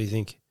 What do you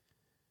think?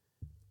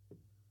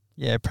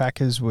 Yeah,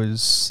 Prackers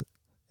was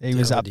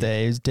Dead-eye up dick.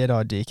 there. He was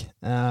dead-eye dick.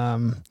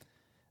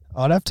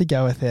 I'd have to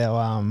go with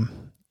our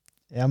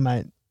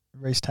mate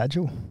Reece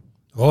Tadgell.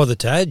 Oh, the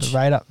Taj.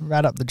 Right up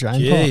the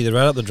drain Yeah, pipe. they're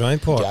right up the drain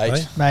pipe. Gate.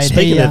 Eh? Mate,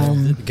 Speaking he,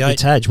 of the Gate.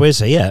 Taj, where's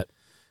he at?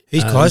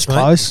 He's close, mate.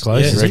 close.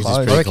 Close. Yeah, He's Reckons close. he's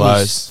I pretty reckon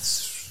close.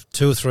 he's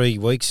 2 or 3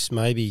 weeks,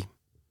 maybe.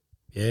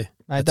 Yeah. Mate,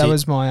 That's that it.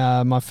 was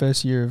my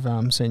first year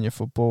of senior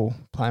football,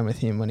 playing with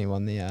him when he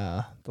won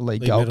the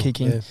league goal medal,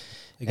 kicking. yeah.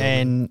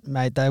 And,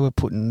 mate, they were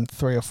putting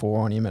 3 or 4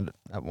 on him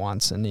at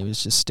once, and he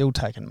was just still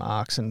taking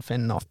marks and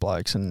fending off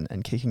blokes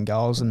and kicking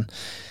goals. And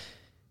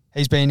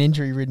he's been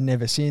injury-ridden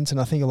ever since,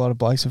 and I think a lot of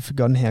blokes have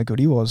forgotten how good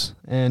he was.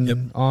 And Yep.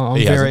 I'm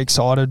He very hasn't.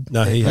 excited.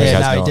 No, he Yeah,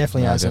 hasn't. no, he not.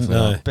 definitely No, hasn't.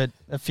 definitely not. But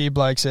a few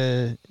blokes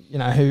are,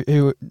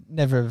 who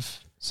never have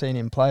seen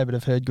him play but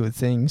have heard good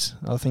things.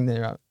 I think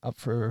they're up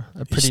for a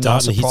He's pretty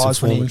nice starting to hit some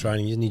surprise when form he... of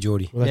training, isn't he,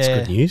 Geordie? Well, that's Yeah.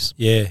 good news.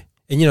 Yeah.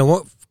 And you know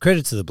what?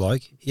 Credit to the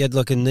bloke. He had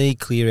like a knee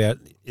clear out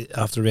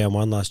after round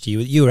 1 last year.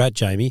 You were at,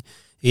 Jamie.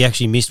 He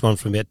actually missed one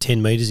from about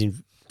 10 metres out,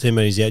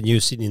 and you were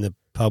sitting in the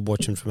pub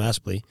watching from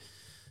Aspley.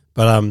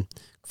 But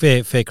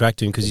fair crack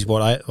to him because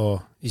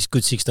he's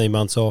good 16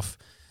 months off.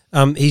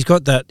 He's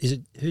got that.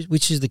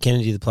 Which is the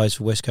Kennedy that plays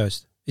for West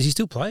Coast? Is he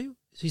still play?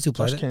 Is he still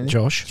play Josh that? Kennedy.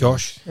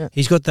 Josh. Yeah.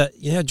 He's got that.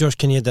 You know how Josh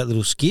Kenny had that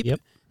little skip?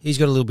 Yep. He's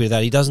got a little bit of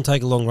that. He doesn't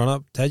take a long run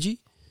up, Tadgy.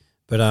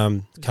 But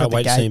got can't the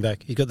wait to gate. see him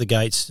back. He's got the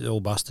gates all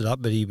busted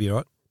up, but he'll be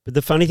right. But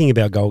the funny thing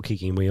about goal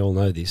kicking, we all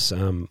know this,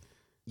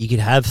 you could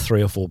have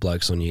 3 or 4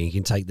 blokes on you. You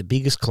can take the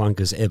biggest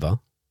clunkers ever,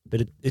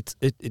 but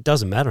it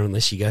doesn't matter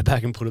unless you go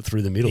back and put it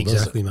through the middle,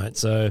 Exactly, does it? mate.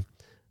 So,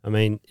 I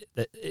mean,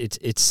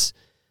 it's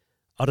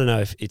I don't know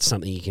if it's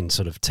something you can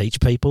sort of teach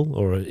people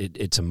or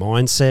it's a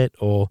mindset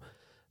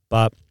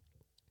but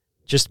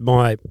just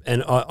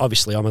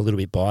obviously I'm a little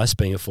bit biased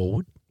being a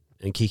forward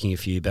and kicking a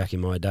few back in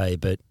my day,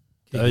 but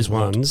those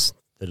ones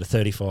that are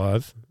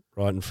 35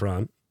 right in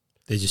front,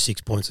 They're just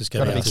 6 points. Let's go.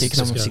 Gotta be Let's kicking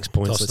go. them. 6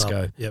 points, Toss let's them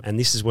go. up. Yep. And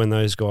this is when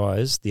those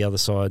guys, the other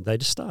side, they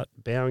just start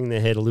bowing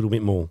their head a little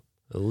bit more.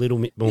 A little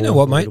bit more. You know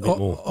what, a mate? little bit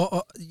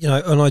more.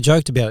 And I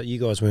joked about it. You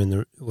guys were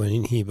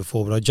in here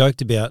before, but I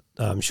joked about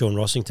Sean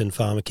Rossington,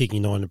 farmer,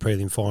 kicking 9 in the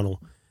prelim final,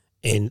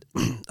 and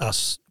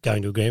us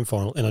going to a grand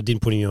final, and I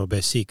didn't put him in my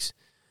best 6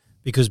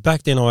 because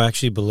back then I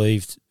actually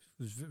believed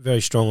very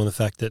strong on the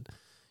fact that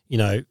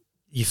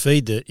you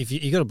feed if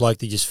you got a bloke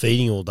that's just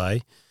feeding all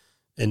day,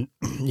 and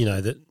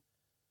that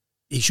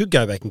he should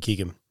go back and kick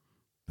him,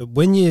 but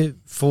when you're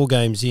 4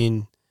 games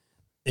in,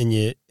 and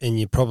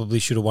you probably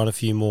should have won a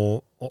few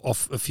more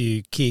off a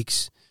few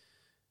kicks.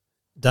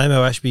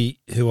 Damo Ashby,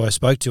 who I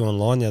spoke to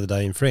online the other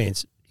day in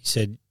France, he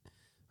said,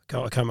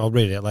 I'll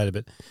read it out later,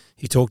 but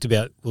he talked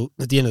about, well,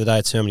 at the end of the day,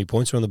 it's how many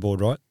points are on the board,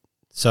 right?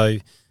 So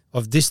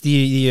of the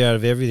year out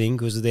of everything,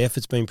 because the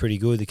effort's been pretty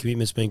good, the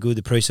commitment's been good,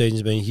 the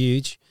pre-season's been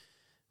huge.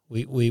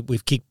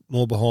 We've kicked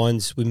more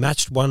behinds. We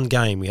matched one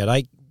game. We had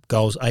 8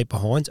 goals, 8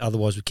 behinds.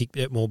 Otherwise, we kicked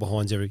more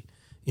behinds in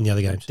the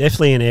other games.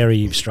 Definitely an area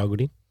you've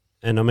struggled in.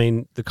 And I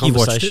mean, the You've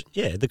watched conversation,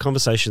 it? the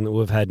conversation that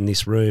we've had in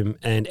this room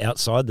and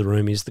outside the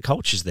room is the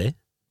culture's there,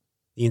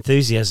 the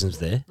enthusiasm's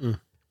there,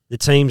 the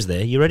team's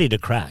there. You're ready to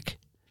crack.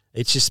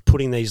 It's just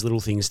putting these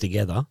little things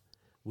together,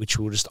 which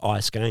will just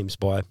ice games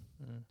by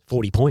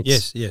 40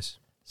 points. Yes.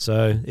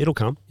 So it'll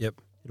come. Yep.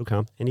 It'll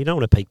come. And you don't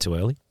want to peak too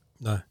early.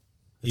 No.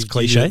 It's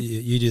cliche.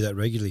 You do that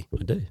regularly.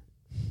 I do.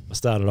 I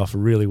started off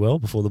really well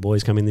before the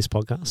boys come in this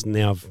podcast, and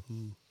now I've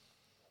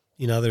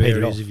In other Paid it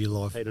areas off. of your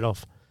life. paid it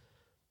off.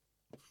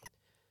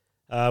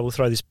 We'll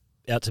throw this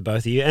out to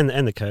both of you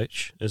and the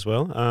coach as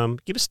well.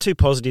 Give us 2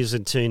 positives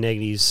and 2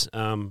 negatives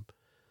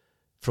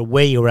for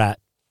where you're at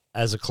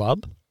as a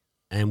club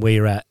and where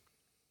you're at,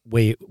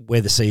 where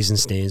the season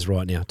stands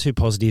right now. 2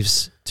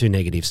 positives, 2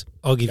 negatives.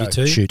 I'll give Go. you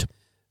 2. Shoot.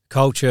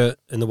 Culture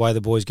and the way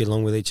the boys get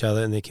along with each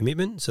other and their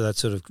commitment. So that's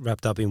sort of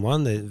wrapped up in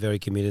one. They're very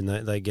committed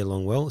and they get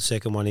along well. The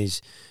second one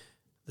is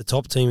the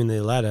top team in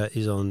their ladder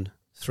is on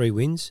 3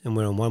 wins and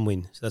we're on 1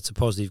 win. So that's a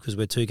positive because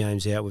we're 2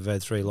 games out. We've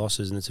had 3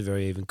 losses and it's a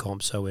very even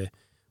comp. So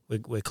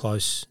we're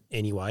close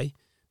anyway.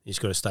 You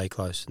just got to stay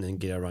close and then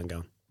get our run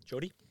going.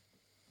 Geordie?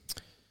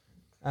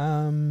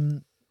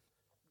 Hard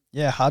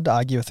to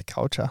argue with the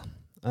culture.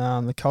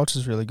 The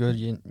culture's really good.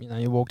 You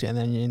walk down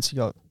there and you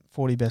got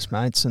 40 best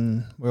mates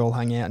and we all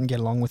hang out and get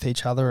along with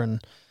each other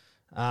and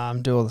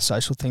do all the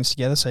social things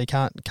together. So you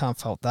can't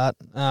fault that.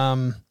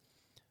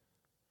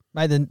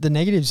 Mate, the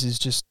negatives is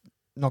just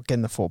not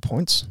getting the 4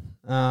 points.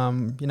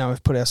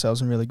 We've put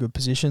ourselves in really good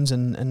positions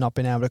and not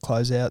been able to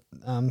close out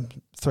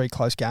 3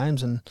 close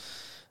games. And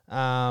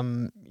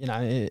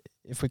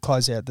if we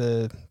close out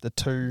the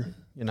 2,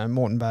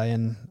 Moreton Bay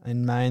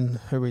and Maine,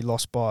 who we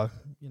lost by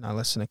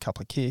less than a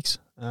couple of kicks,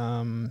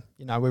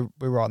 we're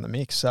right in the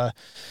mix. So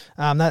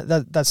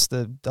that's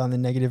the only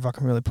negative I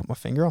can really put my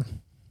finger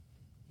on.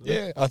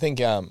 Yeah, I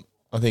think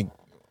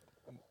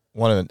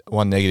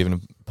one negative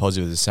and a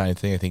positive is the same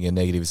thing. I think a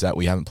negative is that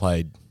we haven't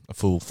played a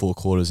full 4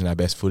 quarters in our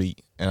best footy,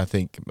 and I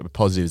think a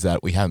positive is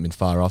that we haven't been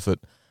far off it,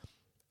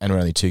 and we're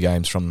only 2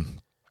 games from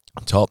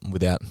top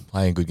without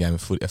playing a good game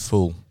of footy, a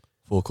full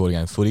 4-quarter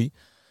game of footy.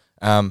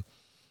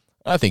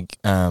 I think,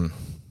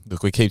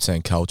 look, we keep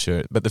saying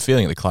culture, but the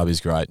feeling at the club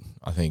is great.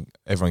 I think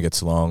everyone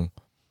gets along,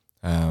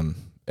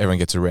 everyone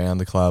gets around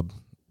the club.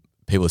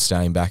 People are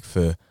staying back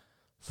for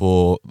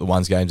the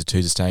 1s games, the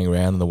 2s are staying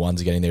around, and the 1s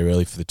are getting there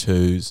early for the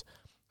 2s.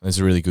 There's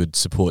a really good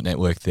support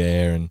network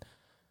there, and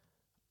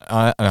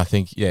And I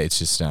think it's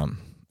just going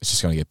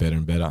to get better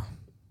and better.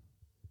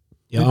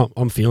 Yeah,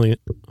 I'm feeling it.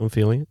 I'm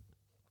feeling it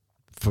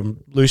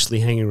from loosely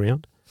hanging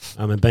around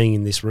and being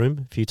in this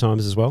room a few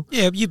times as well.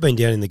 Yeah, you've been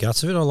down in the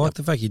guts of it. I like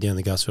the fact you're down in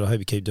the guts of it. I hope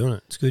you keep doing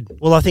it. It's good.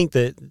 Well, I think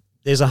that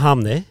there's a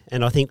hum there,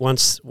 and I think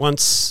once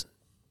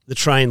the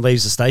train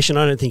leaves the station,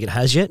 I don't think it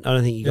has yet. I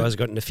don't think you guys have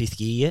got into 5th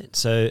gear yet,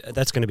 so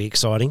that's going to be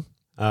exciting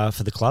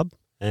for the club,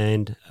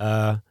 and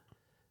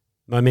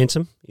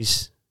momentum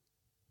is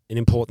an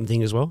important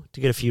thing as well,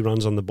 to get a few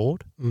runs on the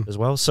board as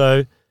well.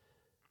 So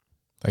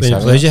Thanks been a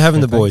for pleasure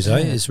having the Thanks. boys, eh?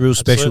 It's a real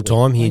special Absolutely.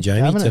 time here, Thanks for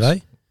Jamie, having us.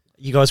 today.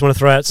 you guys want to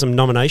throw out some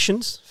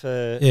nominations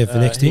for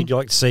next who team? you'd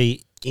like to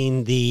see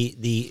in the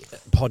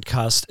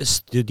podcast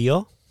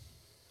studio?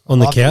 On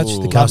the Love- couch, Ooh. the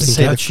Love to casting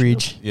see the couch.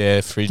 fridge.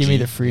 Yeah, fridge. Give me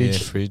the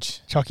fridge. Yeah,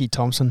 fridge. Chucky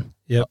Thompson.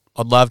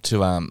 I'd love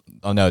to.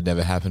 I know it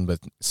never happened, but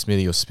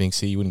Smithy or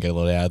Spinksy, you wouldn't get a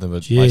lot out of them.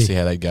 But Gee. I see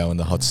how they'd go in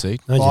the hot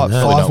seat. Imagine Five, that.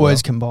 Probably five not words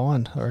well.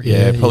 combined. I reckon.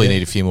 Yeah, probably yeah.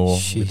 need a few more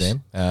Jeez. with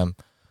them.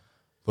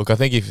 Look, I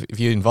think if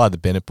you invite the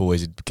Bennett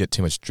boys, you'd get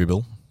too much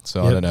dribble.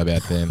 So I Yep. don't know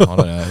about them. I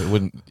don't know. It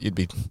wouldn't. You'd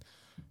be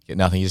get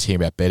nothing. You just hear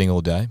about betting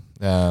all day.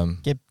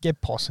 Get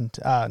Poss and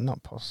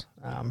not Poss.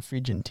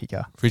 Fridge and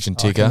Ticker. Fridge and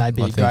I reckon Ticker. they'd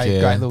be I a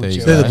think, great little there you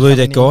duo. They're the go. Blue Coming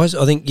Deck in. guys.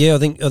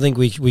 I think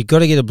we got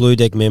to get a Blue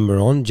Deck member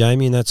on,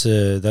 Jamie, and that's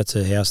a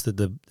house that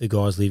the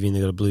guys live in.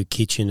 They've got a blue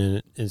kitchen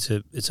and it's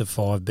a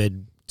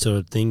 5-bed sort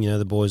of thing. You know,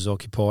 the boys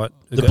occupy it.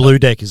 The Blue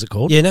Deck, is it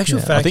called? Yeah, in actual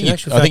Yeah. fact,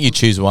 I think you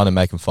choose one and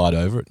make them fight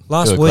over it.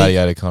 Last Do a week-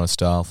 gladiator kind of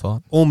style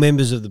fight. all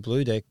members of the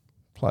Blue Deck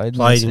Played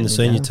in the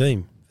senior game.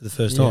 team for the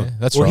first Yeah, time.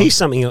 that's Well, right. here's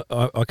something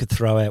I could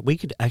throw out. We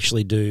could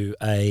actually do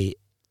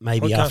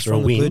maybe Podcast after a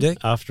from the Blue win. Deck?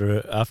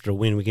 After a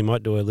win, we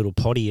might do a little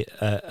potty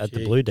at the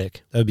Gee. Blue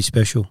Deck. That'd be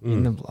special.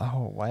 In Mm. the,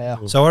 oh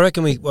wow! So I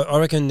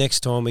reckon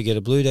next time we get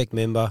a Blue Deck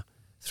member,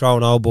 throw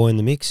an old boy in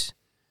the mix,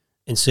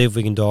 and see if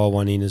we can dial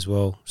one in as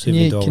well. Can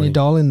you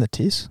dial in the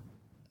Tis?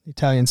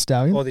 Italian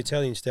Stallion. Oh, the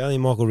Italian stallion,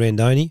 Michael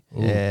Randoni.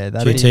 Yeah,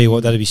 I tell you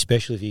what, that'd be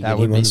special if you That get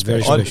would him be on. It's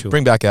very special. I'd special.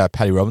 bring back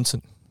Paddy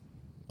Robinson.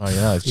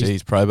 Oh,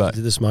 geez, Probo.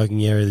 To the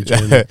smoking area of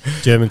the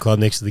German club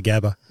next to the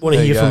Gabba. Want to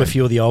There you hear from go. a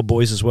few of the old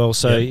boys as well.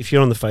 So Yeah. if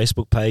you're on the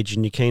Facebook page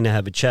and you're keen to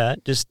have a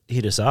chat, just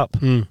hit us up.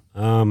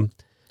 I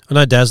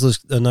know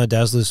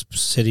Dazzler's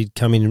said he'd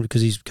come in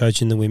because he's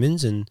coaching the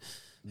women's and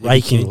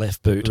Raking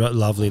left boot.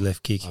 lovely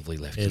left kick. Lovely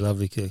left Yeah, kick.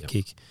 lovely kick. Yep. Do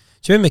you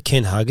remember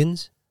Ken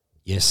Huggins?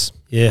 Yes.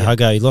 Yeah, Yep.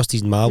 Huggo. He lost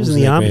his marbles in in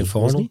the the army, grand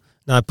final. wasn't he?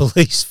 No,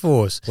 police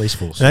force. Police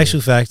force. In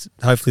actual fact,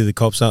 hopefully the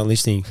cops aren't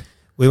listening.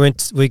 We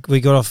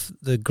got off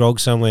the grog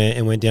somewhere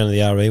and went down to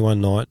the RE one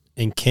night,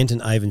 and Kent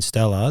and Avon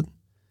Stallard,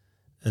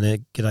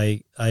 and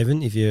g'day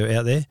Avon if you're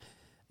out there,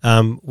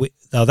 they were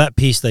that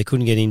pissed they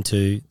couldn't get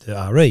into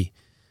the RE.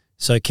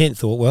 So Kent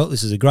thought, well,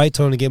 this is a great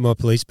time to get my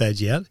police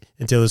badge out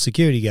and tell the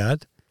security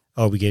guard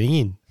I'll be getting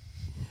in.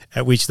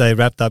 At which they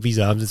wrapped up his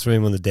arms and threw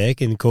him on the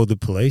deck and called the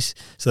police.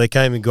 So they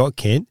came and got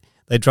Kent.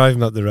 They drove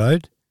him up the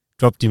road,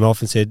 dropped him off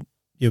and said,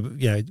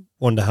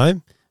 wander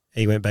home.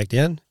 He went back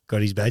down,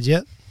 got his badge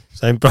out.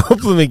 Same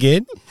problem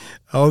again.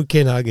 Old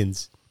Ken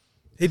Huggins.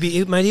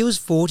 He was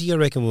 40, I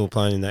reckon, we were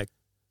playing in that.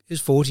 He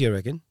was 40, I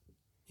reckon,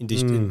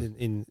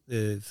 in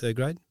third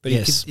grade. But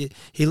Yes.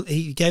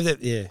 he gave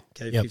that,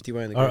 gave Yep.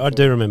 51 in the I grand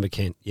do remember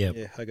Kent. Yeah.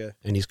 final. Yeah, Huggo.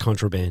 And his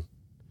contraband.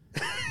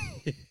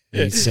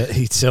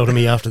 He'd sell to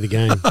me after the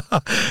game.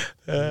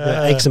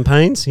 Aches and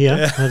pains.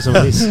 Yeah. Have some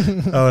of this.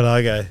 Oh, and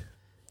Huggo.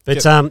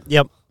 But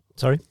yep.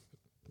 Sorry.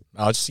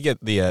 Just to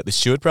get the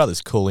Stewart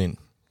brothers call in.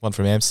 One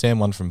from Amsterdam,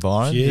 one from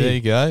Byron. Gee. There you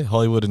go.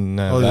 Hollywood and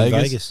Hollywood,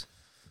 Vegas.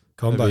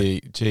 Combo.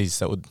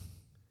 That would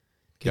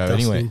Get go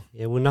Dustin. anywhere.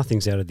 Yeah. Well,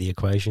 nothing's out of the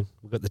equation.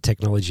 We've got the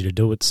technology to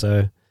do it.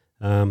 So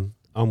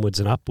onwards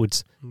and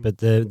upwards. But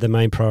the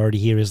main priority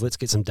here is let's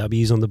get some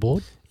W's on the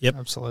board. Yep.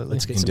 Absolutely.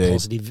 Let's get Indeed. some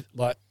positive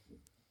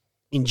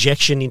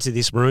injection into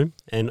this room,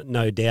 and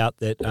no doubt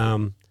that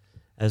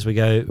as we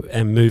go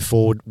and move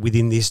forward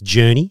within this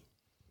journey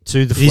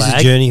to the It is flag,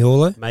 a journey,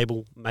 Hauler.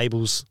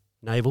 Mabel's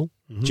naval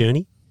Mhm.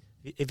 journey.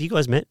 Have you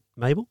guys met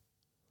Mabel?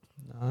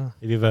 No.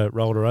 Have you ever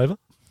rolled her over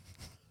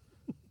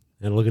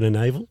and look at her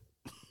navel?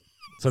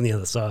 It's on the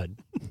other side.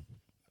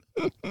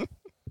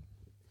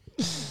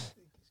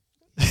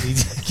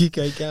 You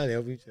can't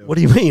help yourself. What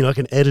do you mean? I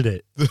can edit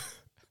it.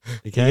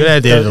 Okay, You're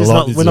allowed to edit a It's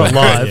lot. not- we're not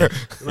live. Yeah.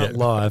 We're not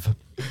live.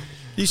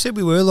 You said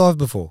we were live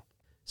before.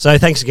 So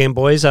thanks again,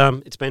 boys.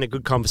 It's been a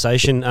good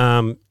conversation.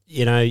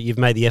 You've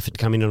made the effort to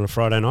come in on a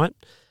Friday night.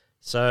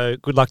 So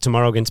good luck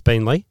tomorrow against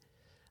Beenleigh.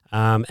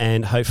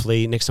 And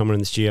hopefully next time we're in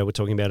the studio, we're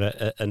talking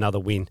about another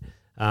win.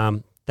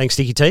 Thanks,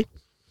 Sticky T.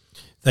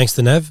 Thanks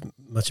to Nav.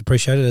 Much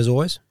appreciated as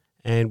always.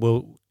 And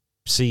we'll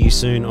see you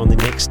soon on the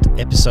next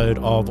episode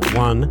of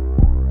One.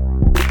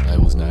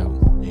 Nail's nail.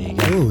 There you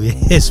go. Oh,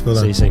 yes. Well See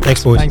done. you soon.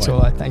 Thanks, boys. Thanks,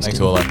 all. Thanks, Thanks,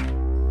 Jimmy. all.